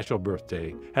your special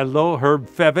birthday. Hello, Herb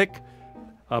Fevick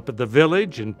up at the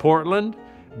Village in Portland.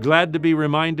 Glad to be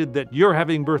reminded that you're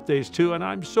having birthdays, too, and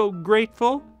I'm so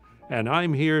grateful. And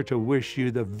I'm here to wish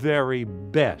you the very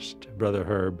best, Brother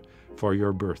Herb, for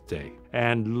your birthday.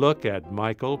 And look at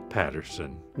Michael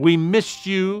Patterson. We missed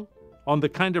you on the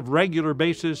kind of regular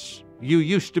basis you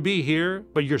used to be here,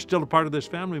 but you're still a part of this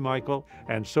family, Michael,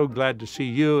 and so glad to see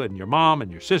you and your mom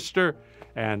and your sister,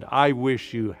 and I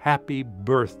wish you happy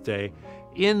birthday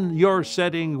in your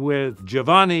setting with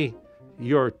Giovanni,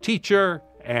 your teacher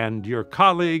and your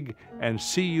colleague, and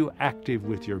see you active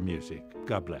with your music.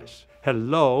 God bless.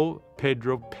 Hello,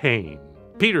 Pedro Payne.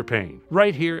 Peter Payne,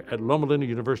 right here at Loma Linda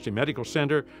University Medical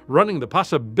Center, running the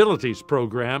Possibilities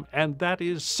program, and that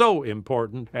is so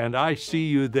important. And I see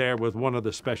you there with one of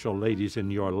the special ladies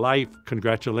in your life.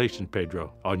 Congratulations,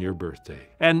 Pedro, on your birthday.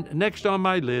 And next on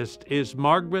my list is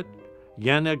Margaret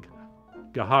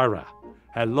Yanagihara.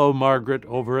 Hello, Margaret,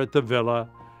 over at the Villa.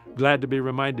 Glad to be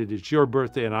reminded it's your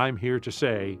birthday, and I'm here to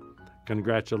say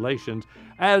congratulations,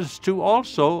 as to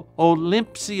also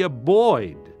Olympia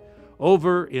Boyd,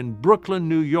 over in Brooklyn,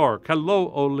 New York.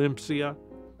 Hello, Olympia.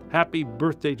 Happy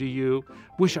birthday to you.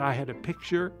 Wish I had a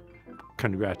picture.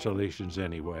 Congratulations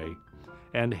anyway.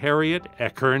 And Harriet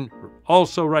Eckern,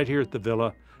 also right here at the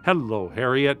Villa. Hello,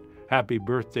 Harriet. Happy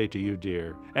birthday to you,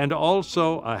 dear. And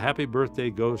also a happy birthday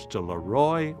goes to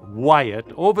Leroy Wyatt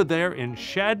over there in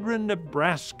Chadron,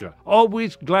 Nebraska.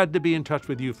 Always glad to be in touch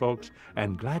with you folks,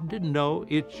 and glad to know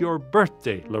it's your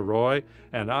birthday, Leroy,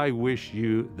 and I wish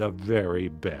you the very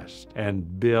best.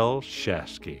 And Bill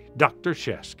Shasky, Dr.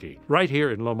 Shasky, right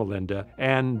here in Loma Linda,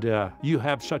 and you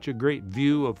have such a great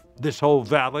view of this whole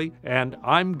valley, and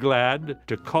I'm glad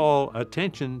to call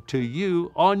attention to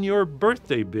you on your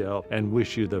birthday, Bill, and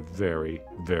wish you the very,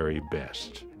 very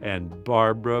best. And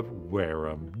Barbara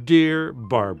Wareham, dear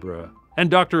Barbara, and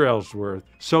Dr. Ellsworth,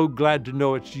 so glad to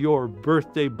know it's your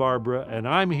birthday, Barbara, and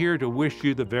I'm here to wish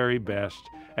you the very best.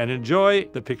 And enjoy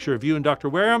the picture of you and Dr.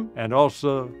 Wareham, and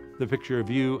also the picture of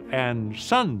you and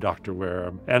son Dr.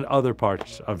 Wareham, and other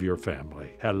parts of your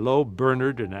family. Hello,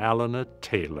 Bernard and Alana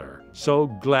Taylor. So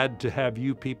glad to have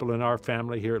you people in our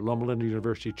family here at Loma Linda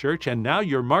University Church. And now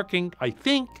you're marking, I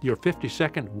think, your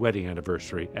 52nd wedding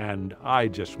anniversary. And I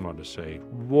just want to say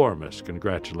warmest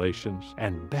congratulations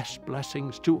and best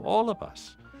blessings to all of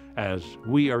us as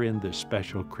we are in this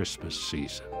special Christmas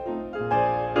season.